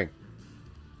 Chicken wing.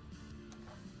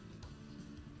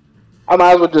 I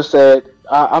might as well just say it.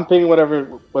 I'm picking whatever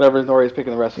Nori is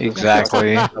picking the rest of this.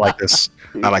 Exactly. I like this.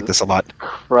 I like this a lot.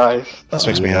 Christ. This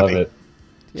makes me Love happy. it.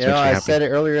 You This know, makes me I happy. said it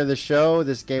earlier in the show.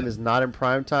 This game is not in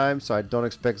prime time, so I don't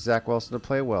expect Zach Wilson to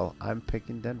play well. I'm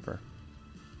picking Denver.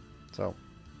 So,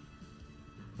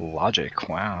 Logic.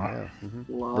 Wow. yeah.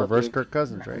 Logic. Reverse Kirk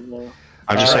Cousins, right?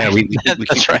 I'm just saying, we keep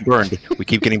That's getting burned. We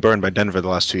keep getting burned by Denver the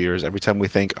last 2 years. Every time we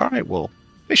think, all right, well,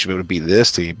 they should be able to beat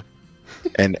this team,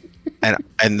 and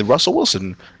the Russell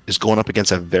Wilson is going up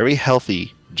against a very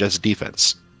healthy Jets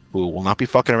defense, who will not be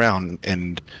fucking around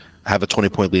and have a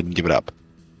 20-point lead and give it up.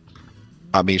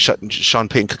 I mean, Sean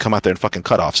Payton could come out there and fucking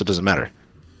cut off, so it doesn't matter.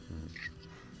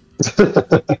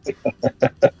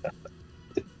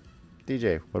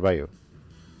 DJ, what about you?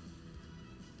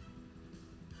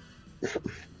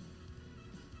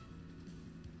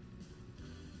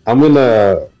 I'm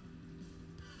gonna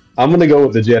go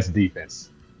with the Jets defense.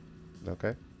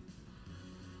 Okay.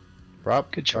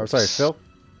 Rob? Good Oh, choice. sorry, Phil?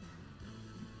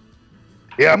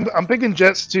 Yeah, I'm picking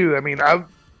Jets too. I mean, I've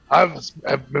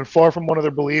been far from one of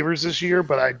their believers this year,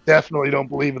 but I definitely don't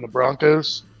believe in the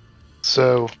Broncos.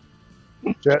 So,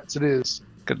 Jets it is.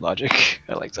 Good logic.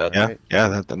 I like that. Yeah, Right.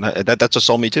 yeah, that's what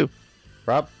sold me too.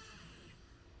 Rob?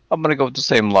 I'm gonna go with the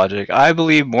same logic. I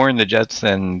believe more in the Jets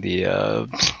than the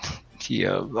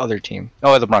other team.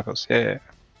 Oh, the Broncos. Yeah.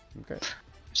 Okay.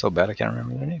 So bad I can't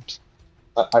remember their names.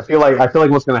 I feel like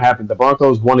what's gonna happen. The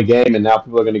Broncos won a game, and now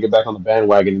people are gonna get back on the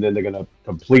bandwagon, and then they're gonna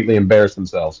completely embarrass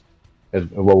themselves. Is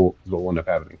what will end up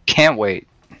happening. Can't wait.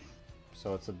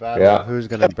 So it's a battle Yeah. of who's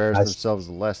going to embarrass Nice. themselves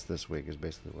less this week is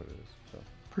basically what it is. So.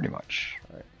 Pretty much.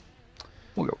 Alright.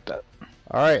 We'll go with that.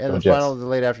 All right, and Go the Jets. final of the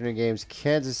late afternoon games,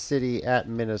 Kansas City at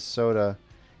Minnesota.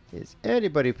 Is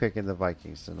anybody picking the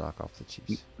Vikings to knock off the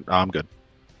Chiefs? I'm good.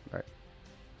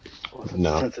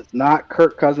 No. Since it's not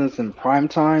Kirk Cousins in prime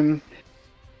time.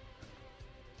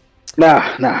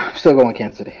 Nah. Still going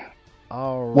Kansas City.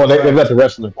 All right. Well, they've got the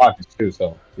rest of their pockets too,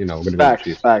 so we're gonna go with Facts.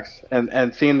 Chiefs. Facts.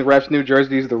 And seeing the refs' new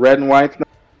jerseys, the red and whites.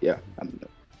 Yeah. I'm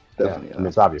Yeah, definitely. I mean,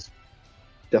 it's obvious.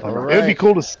 Definitely. All right. It'd be Right.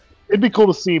 cool to. It'd be cool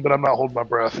to see, but I'm not holding my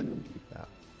breath.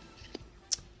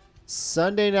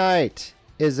 Sunday night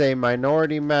is a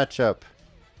minority matchup.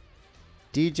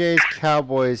 DJ's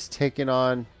Cowboys taking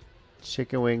on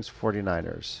Chicken Wings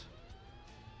 49ers.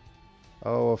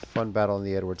 Oh, a fun battle in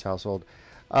the Edwards household.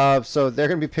 So they're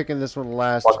going to be picking this one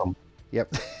last. Fuck 'em.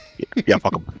 Yep. Yeah,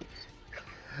 fuck them.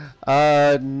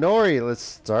 Nori, let's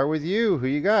start with you. Who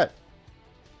you got?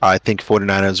 I think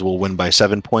 49ers will win by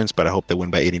 7 points, but I hope they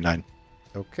win by 89.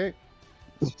 Okay.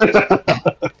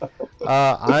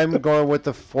 I'm going with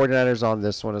the 49ers on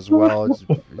this one as well.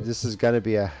 This is going to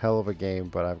be a hell of a game,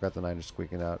 but I've got the Niners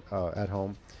squeaking out at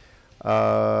home.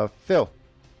 Phil.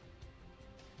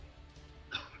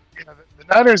 Yeah,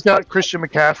 the Niners got Christian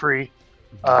McCaffrey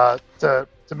to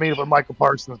meet up with Michael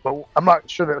Parsons, but I'm not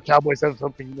sure that the Cowboys have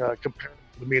something comparable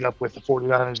to meet up with the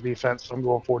 49ers defense, so I'm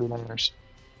going 49ers.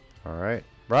 All right.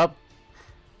 Rob?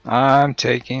 I'm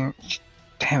taking.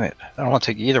 Damn it! I don't want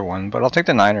to take either one, but I'll take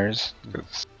the Niners.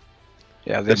 'Cause,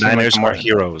 yeah, The seem like Niners more- are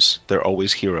heroes. They're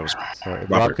always heroes. So if Rob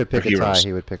Robert, could pick a they're tie, heroes.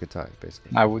 he would pick a tie,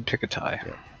 basically. I would pick a tie.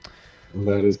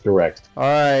 That is correct. All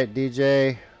right,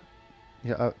 DJ.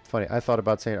 Yeah, funny. I thought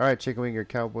about saying, all right, Chicken Wing, your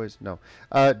Cowboys. No.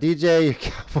 DJ, your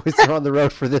Cowboys are on the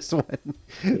road for this one.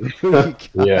 Who you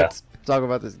got? Yeah. Talk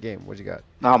about this game. What you got?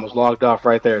 I almost logged off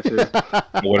right there too.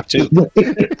 What two?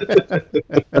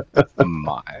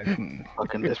 My.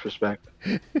 Fucking disrespect.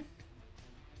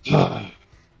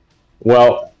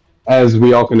 Well, as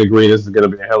we all can agree, this is going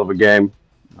to be a hell of a game.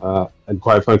 And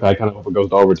quite frankly, I kind of hope it goes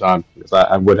to overtime because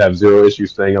I would have zero issue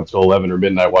staying up till 11 or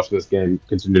midnight watching this game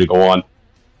continue to go on.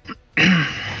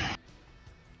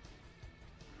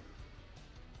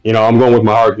 You know, I'm going with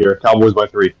my heart here. Cowboys by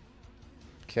 3.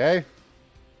 Okay.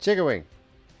 Chicken Wing.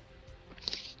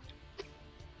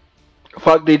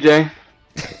 Fuck DJ.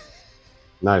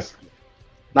 Nice.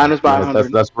 Niners by That's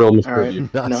 100. that's real All right.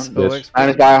 misconduct. Not No. so Bitch. expert.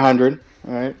 Niners by 100.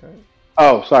 All right.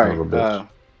 Oh, sorry. Son of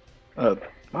a bitch.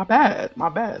 My bad. My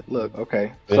bad. Look,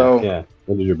 okay. Yeah, So yeah,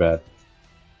 that is your bad.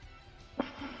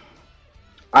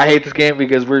 I hate this game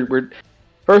because we're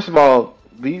first of all,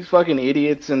 these fucking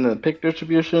idiots in the pick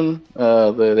distribution,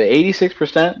 the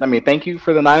 86%. I mean, thank you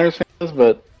for the Niners fans,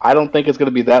 but I don't think it's gonna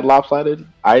be that lopsided.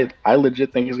 I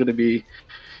legit think it's gonna be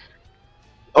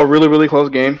a really really close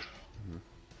game.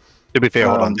 To be fair,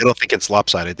 hold on. Um, They don't think it's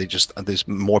lopsided. There's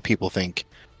more people think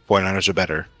 49ers are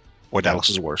better, or Dallas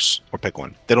is worse, or pick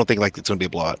one. They don't think like it's gonna be a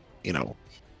blowout.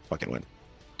 Fucking win.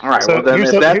 All right. So Well, then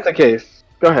here's if that's the case,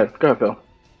 go ahead, Phil.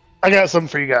 I got something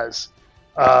for you guys.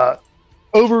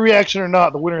 Overreaction or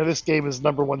not, the winner of this game is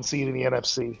 #1 seed in the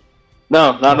NFC.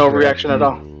 No, not no reaction at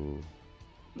all. Ooh.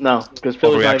 No, because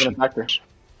Philly's not even a Overreaction. factor.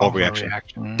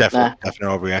 Overreaction. Definite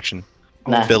overreaction.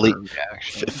 Nah. Philly,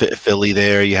 Overreaction. Philly.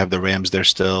 There, you have the Rams. There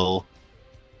still.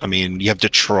 I mean, you have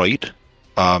Detroit.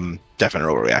 Definite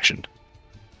overreaction.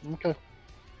 Okay.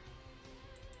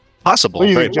 Possible. What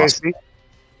do you Very think, possible.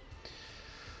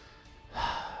 JC?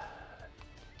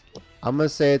 I'm gonna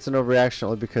say it's an overreaction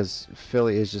only because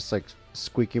Philly is just like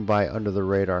squeaking by under the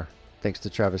radar, thanks to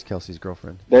Travis Kelsey's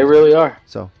girlfriend. They really are.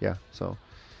 So yeah. So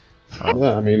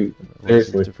Yeah, I mean, we'll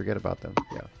seriously. to forget about them.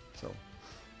 Yeah. So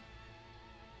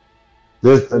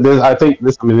I think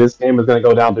this game is going to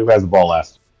go down to who has the ball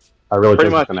last. I really Pretty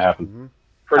think much. it's going to happen. mhm.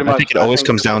 Pretty much. I think it always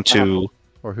comes it's down gonna happen. to.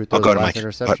 Or who I'll throws go the to last Mike,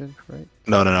 interception, right?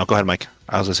 No. Go ahead, Mike.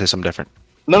 I was gonna say something different.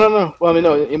 No. Well,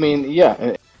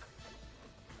 yeah.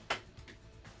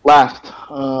 Last,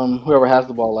 whoever has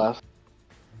the ball last.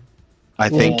 I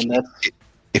think And that's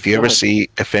if you Go ever ahead. see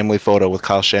a family photo with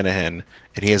Kyle Shanahan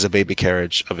and he has a baby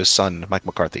carriage of his son, Mike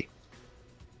McCarthy,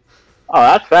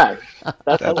 that's facts.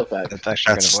 That's hella facts. That's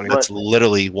actually that's kind of funny. that's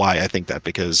literally why I think that,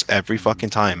 because every fucking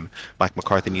time Mike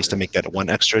McCarthy needs to make that one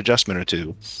extra adjustment or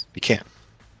two, he can't.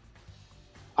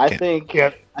 I Yeah. think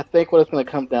Yeah. what it's going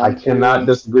to come down I to. cannot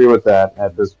disagree with that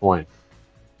at this point.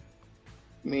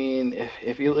 I mean,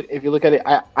 if you look at it,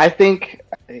 I think,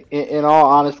 in all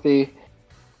honesty,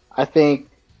 I think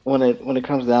when it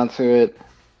comes down to it,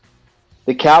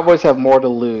 the Cowboys have more to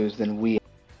lose than we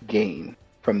gain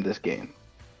from this game.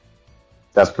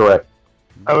 That's correct.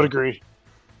 I would agree.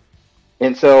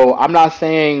 And so I'm not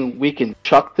saying we can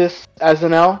chuck this as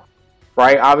an L,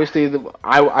 right? Obviously,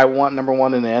 I want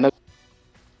 #1 in the NFC,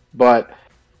 but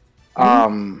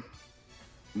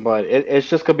it's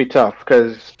just gonna be tough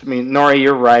because I mean, Nori,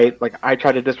 you're right. Like I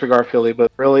try to disregard Philly,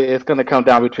 but really, it's gonna come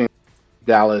down between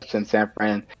Dallas and San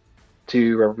Fran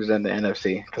to represent the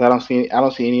NFC because I don't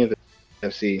see any of the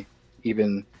NFC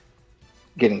even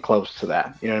getting close to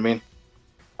that. You know what I mean?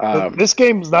 This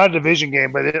game's not a division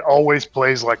game, but it always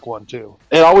plays like one too.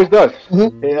 It always does.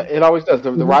 Mhm. It always does.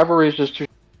 The rivalry is just too,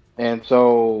 and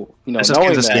so This is knowing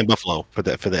Kansas that, City and Buffalo for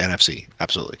the NFC.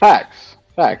 Absolutely.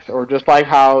 facts, or just like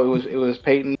how it was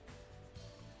Peyton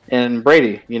and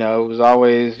Brady. It was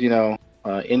always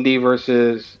Indy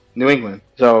versus New England.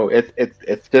 So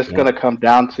it's just gonna come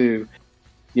down to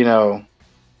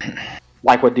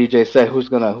like what DJ said, who's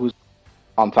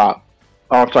on top.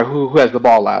 Oh, I'm sorry, who has the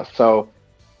ball last. So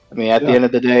I mean, at the end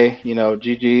of the day,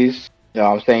 GG's.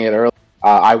 I was saying it earlier.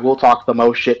 I will talk the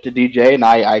most shit to DJ, and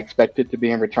I expect it to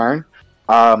be in return.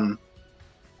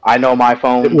 I know my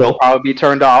phone will probably be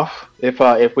turned off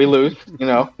if we lose.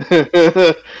 I'll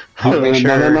make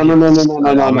sure.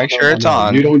 No, I'll make sure it's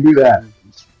on. You don't do that.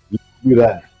 You don't do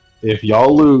that. If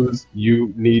y'all lose,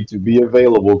 you need to be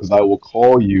available because I will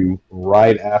call you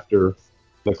right after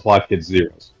the clock hits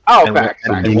zeros. Oh, And facts.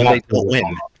 when Do they not don't win,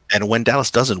 and when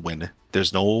Dallas doesn't win,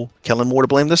 there's no Kellen Moore to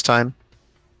blame this time.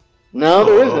 No,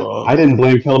 there isn't. I didn't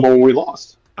blame Kellen when we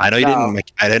lost. I know you No.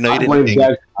 didn't. I didn't know you I didn't. blame think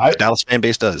Dak. the Dallas fan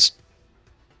base does.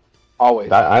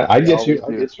 Always. I get you. I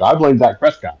Always get you. I blame Dak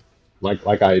Prescott.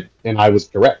 I was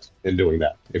correct in doing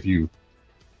that. If you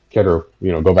care to,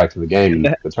 go back to the game,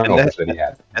 the turnovers that he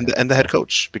had, And the head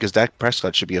coach, because Dak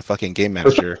Prescott should be a fucking game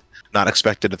manager, not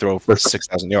expected to throw for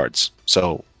 6,000 yards.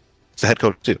 So it's the head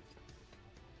coach too.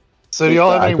 So do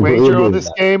y'all have I any completely wager agree on with this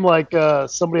that. game? Like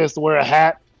somebody has to wear a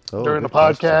hat Oh, during the good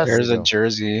question. podcast? There's a Go.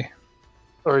 jersey.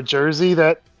 or a jersey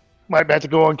that might have to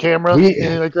go on camera? We-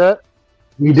 Anything like that?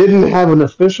 we didn't have an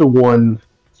official one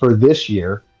for this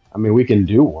year. I mean, we can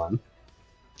do one.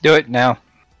 Do it now.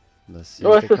 Let's see No,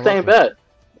 what it's they the come up same with. bet.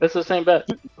 It's the same bet.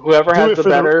 Whoever Do has it the for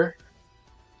the-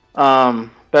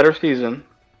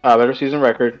 better season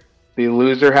record, the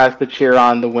loser has to cheer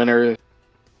on the winner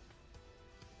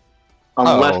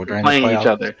unless they're during the playing each playoffs.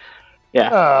 other. Yeah,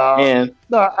 Uh, and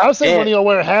no, I was saying and- one of y'all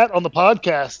wear a hat on the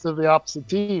podcast of the opposite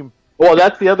team. Well,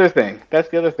 that's the other thing. That's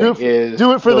the other thing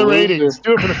Do it for the loser- ratings.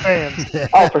 Do it for the fans.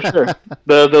 Oh, for sure.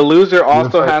 The loser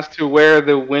also first. has to wear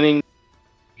the winning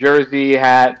jersey,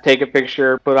 hat, take a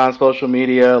picture, put on social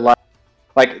media.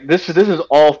 Like this is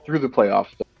all through the playoffs.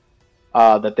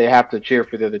 That they have to cheer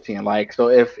for the other team. Like so,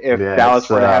 if Dallas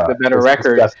were to have the better it's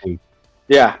record, disgusting.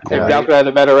 yeah, if Yeah. Dallas were to have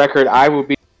the better record, I would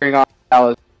be cheering on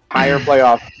Dallas higher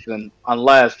playoff season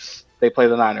unless they play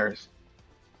the Niners.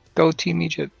 Go Team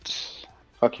Egypt.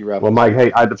 Fuck you, Rebels. Well, Mike,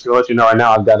 hey, I just to let you know right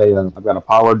now, I've got a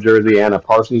Pollard jersey and a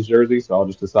Parsons jersey, so I'll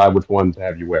just decide which one to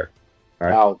have you wear. All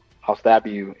right. I'll stab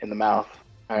you in the mouth.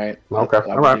 All right. Okay, I'll stab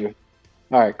all right. you.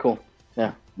 All right. Cool.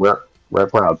 We're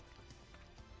proud.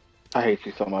 I hate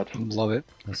you so much. Love it.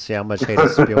 Let's see how much hate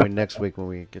is spewing next week when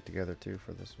we get together too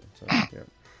for this one. So, yeah.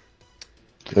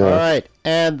 Yeah. All right,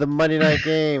 and the Monday night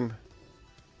game,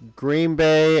 Green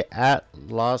Bay at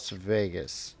Las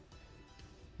Vegas,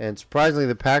 and surprisingly,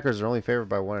 the Packers are only favored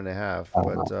by 1.5.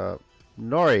 But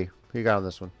Nori, who you got on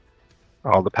this one?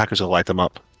 Oh, the Packers will light them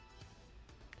up.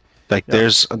 Like Yeah.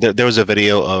 there was a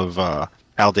video of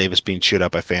Al Davis being chewed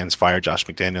up by fans, fire Josh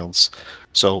McDaniels.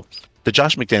 So the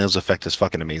Josh McDaniels effect is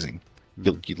fucking amazing.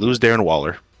 You lose Darren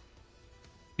Waller,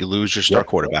 you lose your star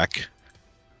quarterback,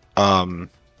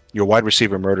 your wide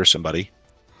receiver murders somebody.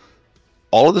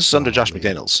 All of this is under Josh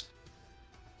McDaniels.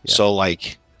 Yeah. So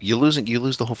like you lose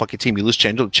the whole fucking team. You lose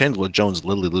Chandler Jones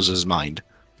literally loses his mind.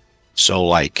 So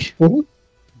like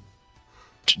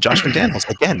Josh McDaniels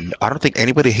again. I don't think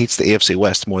anybody hates the AFC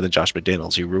West more than Josh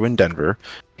McDaniels. He ruined Denver.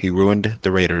 He ruined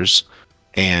the Raiders,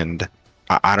 and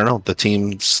I don't know. The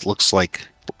team looks like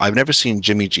I've never seen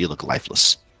Jimmy G look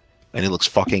lifeless, and he looks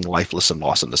fucking lifeless and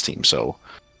lost in this team. So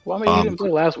Well, I mean, he didn't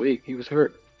play last week. He was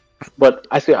hurt. But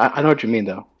I see. I know what you mean,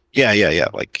 though. yeah.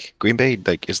 Like Green Bay,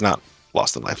 like is not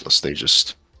lost and lifeless.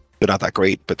 They're not that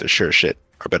great, but they're sure as shit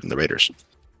are better than the Raiders.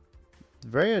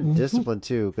 Very undisciplined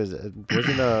too, because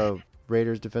wasn't a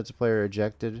Raiders defensive player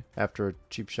ejected after a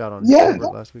cheap shot on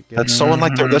Herbert last week? That's so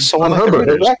unlike the Raiders.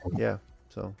 Yeah,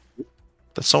 so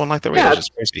That's so unlike the Yeah. Raiders.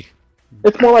 It's crazy.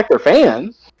 It's more like their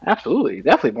fans. Absolutely,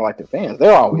 definitely more like their fans.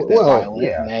 They're always that Well, violent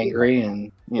yeah. and angry,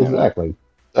 and you know. Exactly.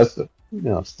 That's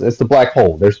it's the black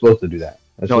hole. They're supposed to do that.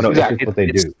 That's No, just, no, that's just what they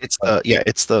do.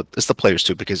 It's the players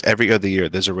too, because every other year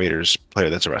there's a Raiders player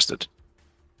that's arrested.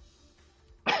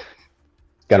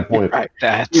 Got a point. Right.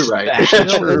 That's You're right. that's You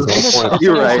know, true. it's almost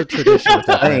You're a right. tradition with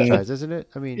that franchise, isn't it?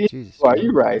 I mean, Jesus. Well,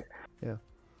 you're right.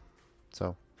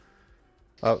 So,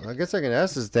 I guess I can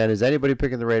ask this then: is anybody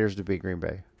picking the Raiders to beat Green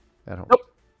Bay at home? Nope.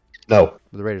 No.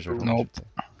 The Raiders are at home. I Nope. should say.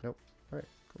 Nope. All right.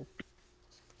 Cool.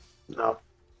 No.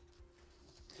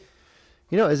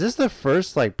 You know, is this the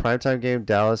first like primetime game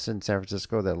Dallas and San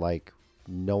Francisco that like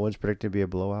no one's predicted to be a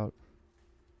blowout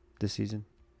this season?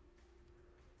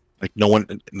 Like no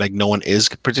one is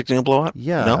predicting a blowout.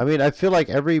 Yeah, No? I mean, I feel like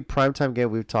every primetime game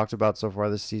we've talked about so far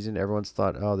this season, everyone's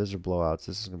thought, "Oh, these are blowouts.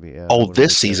 This is gonna be." Oh,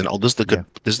 this season. Oh, this is the good.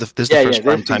 This is the first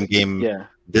primetime game Yeah.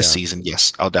 this Yeah. season.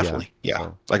 Yes, I'll definitely. Yeah,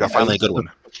 So- like finally a good one.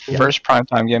 First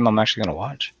primetime game I'm actually gonna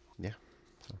watch.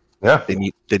 Yeah.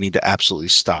 They need to absolutely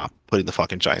stop putting the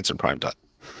fucking Giants in primetime.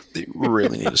 They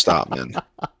really need to stop, man.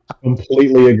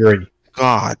 Completely agree.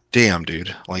 God damn,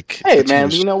 dude. Like, Hey, the man,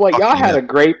 team's you know what? Y'all fucking had a up.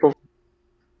 great.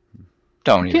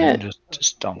 Don't even Yeah.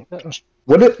 just don't. Just,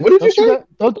 What did you Don't say? you guys,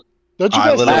 don't you I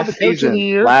guys literally- have the coach of the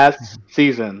year? Last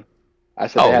season. I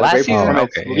said Oh, they had last a great season?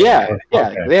 performance. Okay. Yeah,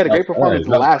 Okay. they had a great performance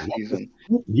All right. last season.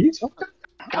 You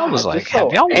I was God, like, just so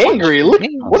have y'all watched angry. Look,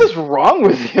 me? what is wrong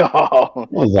with y'all? I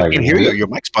was I like, can hear you. Your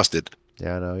mic's busted.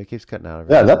 Yeah, I know. He keeps cutting out.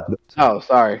 Every Yeah, now and that, then. Oh,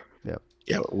 sorry.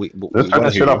 Yeah, we let's turn wanna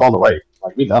that hear shit up you. all the way.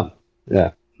 Like, we done.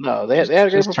 Yeah. No, they had a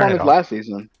great Just turn it performance off. last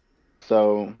season.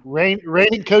 So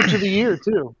Reigning coach of the year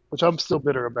too, which I'm still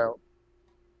bitter about.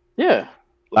 yeah.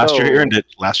 Last year So- he earned it.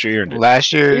 Last year he earned it.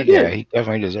 Last year, He did. yeah, he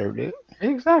definitely deserved it.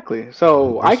 Exactly.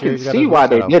 So This I year can he's got see his why work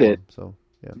they cut out did for it. him, So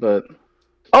yeah. But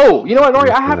you know what, Nori?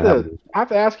 I have Yeah.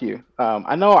 to ask you.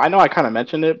 I know I kind of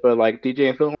mentioned it, but like DJ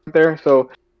and Phil weren't there. So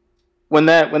when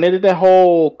they did that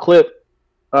whole clip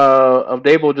of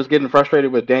Dable just getting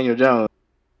frustrated with Daniel Jones,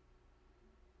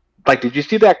 like, did you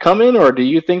see that coming, or do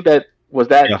you think that was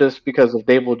Yeah. just because of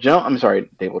Dable Jones? I'm sorry,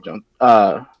 Dable Jones.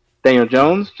 Daniel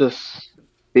Jones just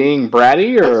being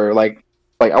bratty, or like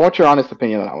I want your honest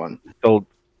opinion on that one. So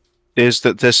there's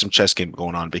some chess game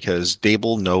going on because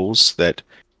Dable knows that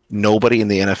nobody in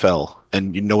the NFL,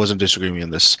 and no one's disagreeing with me on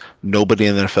this, nobody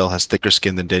in the NFL has thicker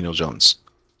skin than Daniel Jones.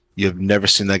 You've never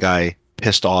seen that guy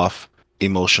pissed off,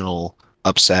 emotional,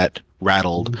 upset,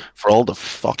 rattled for all the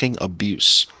fucking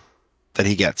abuse that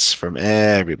he gets from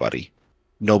everybody.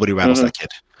 Nobody rattles that kid.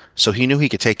 So he knew he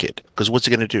could take it. Because what's he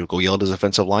going to do? Go yell at his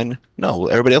offensive line? No,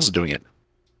 everybody else is doing it.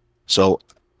 So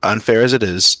unfair as it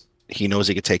is, he knows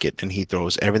he could take it, and he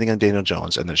throws everything on Daniel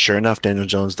Jones. And then, sure enough, Daniel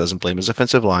Jones doesn't blame his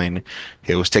offensive line.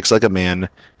 He always takes like a man,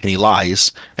 and he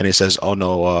lies, and he says, "Oh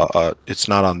no, it's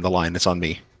not on the line. It's on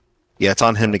me." Yeah, it's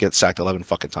on him to get sacked 11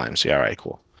 fucking times. Yeah, all right,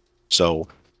 cool. So,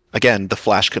 again, the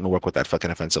Flash couldn't work with that fucking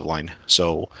offensive line.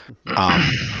 So,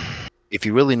 if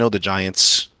you really know the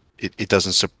Giants, it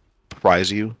doesn't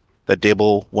surprise you that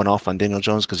Dable went off on Daniel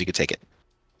Jones because he could take it.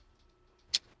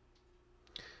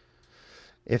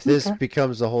 If this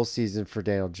becomes the whole season for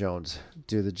Daniel Jones,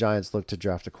 do the Giants look to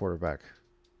draft a quarterback?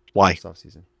 Why? This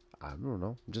offseason? I don't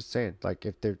know. I'm just saying. Like,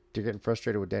 if they're getting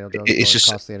frustrated with Daniel Jones, It's just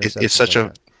costly interceptions it's such like a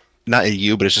that. not at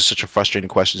you, but it's just such a frustrating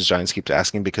question the Giants keep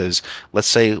asking because let's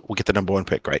say we get the number one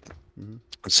pick, right? Mhm.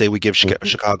 Let's say we give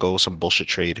Chicago some bullshit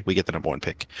trade, we get the number one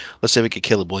pick. Let's say we get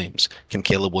Caleb Williams. Can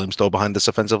Caleb Williams throw behind this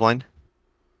offensive line?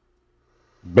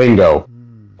 Bingo.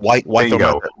 Why throw him Bingo.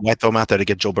 out there? Why throw him out there to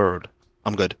get Joe Burrow?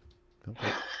 I'm good.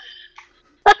 Okay.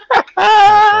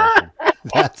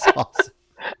 That's awesome.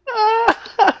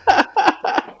 That's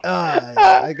awesome.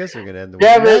 I guess we're gonna end the week.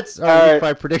 Yeah, but- That's our all week right.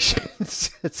 5 predictions.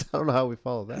 I don't know how we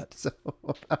follow that.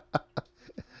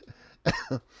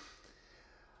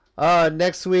 So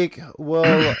next week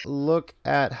we'll look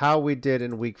at how we did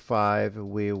in week 5.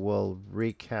 We will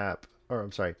recap, or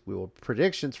I'm sorry, we will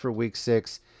predictions for week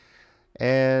 6.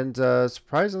 And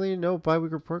surprisingly, no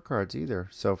bye-week report cards either.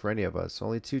 So for any of us,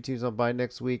 only 2 teams on bye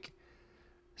next week.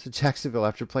 So Jacksonville,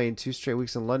 after playing 2 straight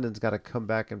weeks in London, has got to come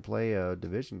back and play a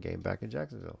division game back in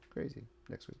Jacksonville. Crazy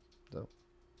next week. So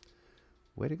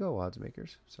way to go, odds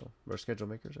makers. So or schedule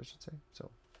makers, I should say.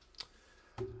 So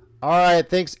all right,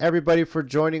 thanks everybody for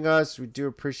joining us. We do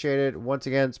appreciate it. Once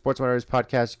again, Sports Minorities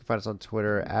Podcast. You can find us on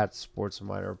Twitter at Sports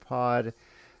Minor Pod,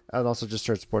 and also just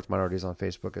search Sports Minorities on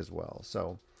Facebook as well.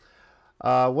 So.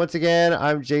 Once again,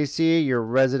 I'm JC, your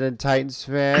resident Titans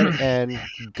fan, and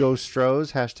go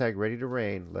Stros, hashtag ready to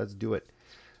rain. Let's do it.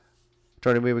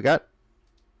 Tony, we got?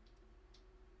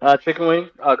 Chicken wing.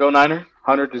 Go Niner.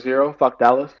 100-0. Fuck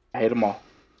Dallas. I hate them all.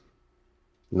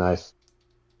 Nice.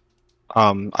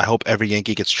 I hope every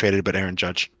Yankee gets traded but Aaron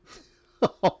Judge.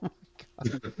 Oh my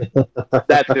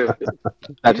That too.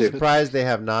 I'm That too. surprised they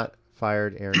have not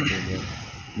fired Aaron Boone yet.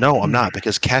 No, I'm not,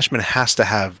 because Cashman has to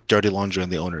have dirty laundry on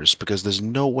the owners, because there's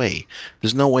no way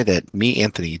that me,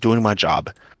 Anthony, doing my job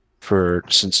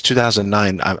since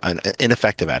 2009, I'm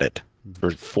ineffective at it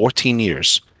for 14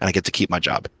 years, and I get to keep my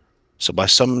job. So by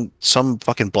some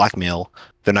fucking blackmail,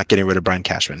 they're not getting rid of Brian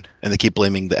Cashman, and they keep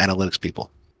blaming the analytics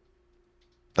people.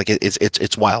 Like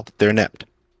it's wild. They're inept.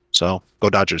 So go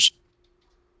Dodgers.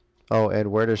 Oh,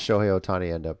 and where does Shohei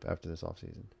Ohtani end up after this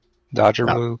offseason? Dodger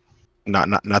No. Blue.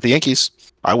 Not the Yankees.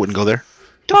 I wouldn't go there.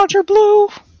 Dodger Blue.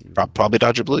 Probably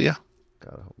Dodger Blue, yeah.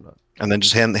 God, I hope not. And then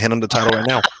just hand them the title right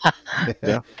now.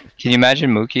 Yeah. Can you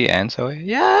imagine Mookie and Sohei?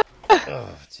 Yeah. Oh,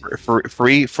 geez.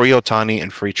 Free Ohtani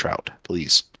and free Trout,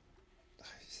 please.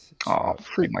 Oh,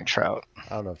 free Mike Trout.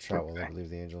 I don't know if Trout will ever leave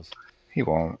the Angels. He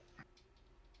won't.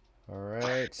 All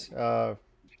right.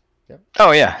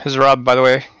 Oh yeah, this is Rob, by the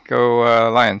way. Go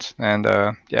Lions, and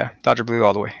yeah, Dodger Blue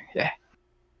all the way. Yeah.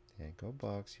 And go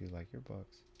Bucks. You like your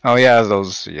Bucks. Oh yeah,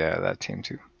 that team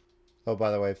too. Oh,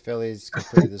 by the way, Phillies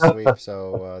completed the sweep,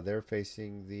 so they're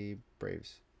facing the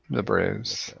Braves. The Braves.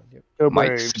 Next round. Yep. Go Mike's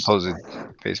Braves. supposed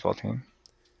baseball team.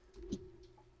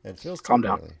 And Phil's Calm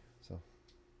down. apparently, so.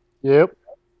 Yep.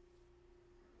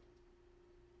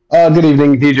 Good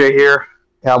evening, DJ here.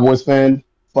 Cowboys fan.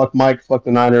 Fuck Mike. Fuck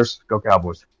the Niners. Go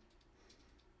Cowboys.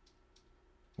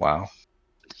 Wow.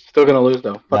 Still gonna lose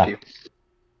though. Fuck Yeah. you.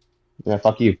 Yeah,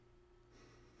 fuck you.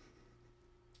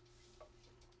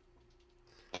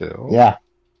 Phil. Yeah.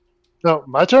 No,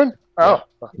 my turn. Oh,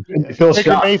 Phil Baker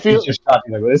shot. Mayfield. He just shot.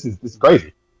 Like, this is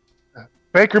crazy.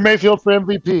 Baker Mayfield for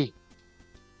MVP.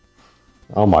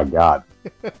 Oh my god.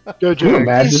 Go Can you Jags.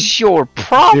 imagine? What's your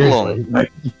problem? Seriously.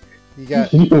 Like, You got.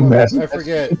 Can you imagine? I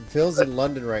forget. Phil's in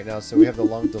London right now, so we have the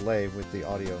long delay with the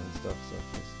audio and stuff. So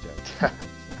it's Jack.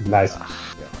 nice.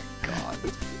 God.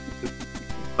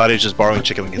 Thought he was just borrowing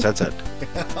Chicken Wing's headset.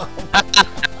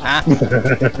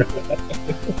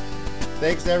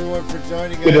 Thanks everyone for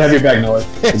joining us. Good to have you back, Noah.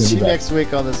 Good to See be you back. next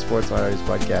week on the Sports Minorities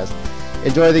Podcast.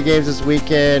 Enjoy the games this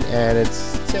weekend, and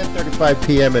it's 10:35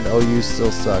 p.m. and OU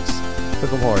still sucks.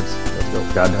 Hook 'em horns. Let's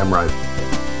go. Goddamn right.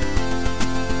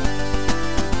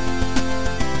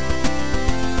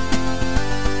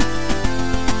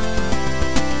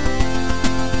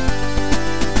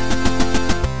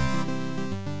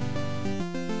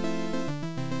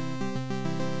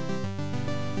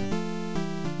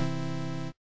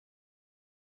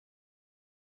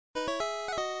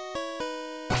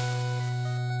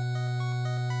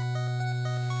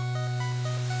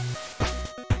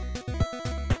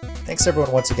 Thanks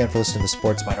everyone once again for listening to the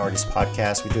Sports Minorities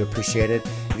Podcast. We do appreciate it.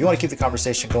 If you want to keep the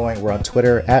conversation going, we're on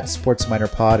Twitter at Sports Minor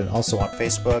Pod and also on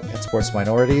Facebook at Sports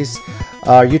Minorities.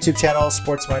 Our YouTube channel,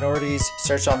 Sports Minorities,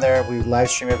 search on there. We live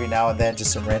stream every now and then,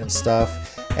 just some random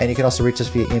stuff. And you can also reach us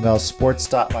via email,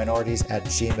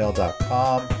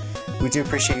 sports.minorities@gmail.com. We do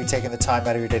appreciate you taking the time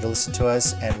out of your day to listen to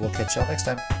us, and we'll catch y'all next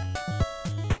time.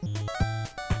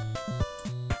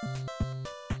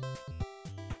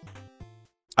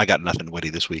 I got nothing witty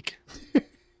this week.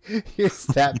 It's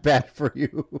that bad for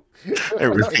you. It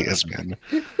really is, man.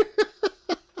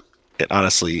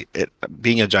 Honestly,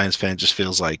 being a Giants fan just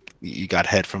feels like you got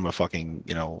head from a fucking,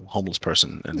 homeless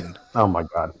person, and Oh my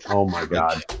god. Oh my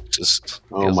god. just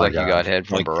Oh Feels my like god. you got head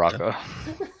from Like, Baraka.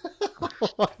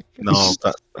 no.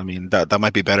 That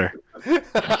might be better.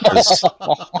 'Cause-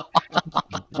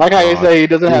 Like how you say he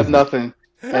doesn't have nothing,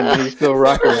 and he's still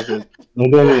rocking with it.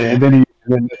 And then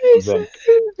It'd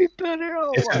be better.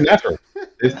 Oh it's my just natural.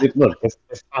 Look,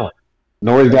 it's talent.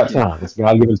 Nori's got talent. It's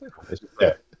God given talent. It's just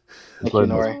there. Thank That's what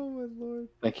you, it is. Nori. Oh my lord.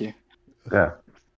 Thank you. Yeah.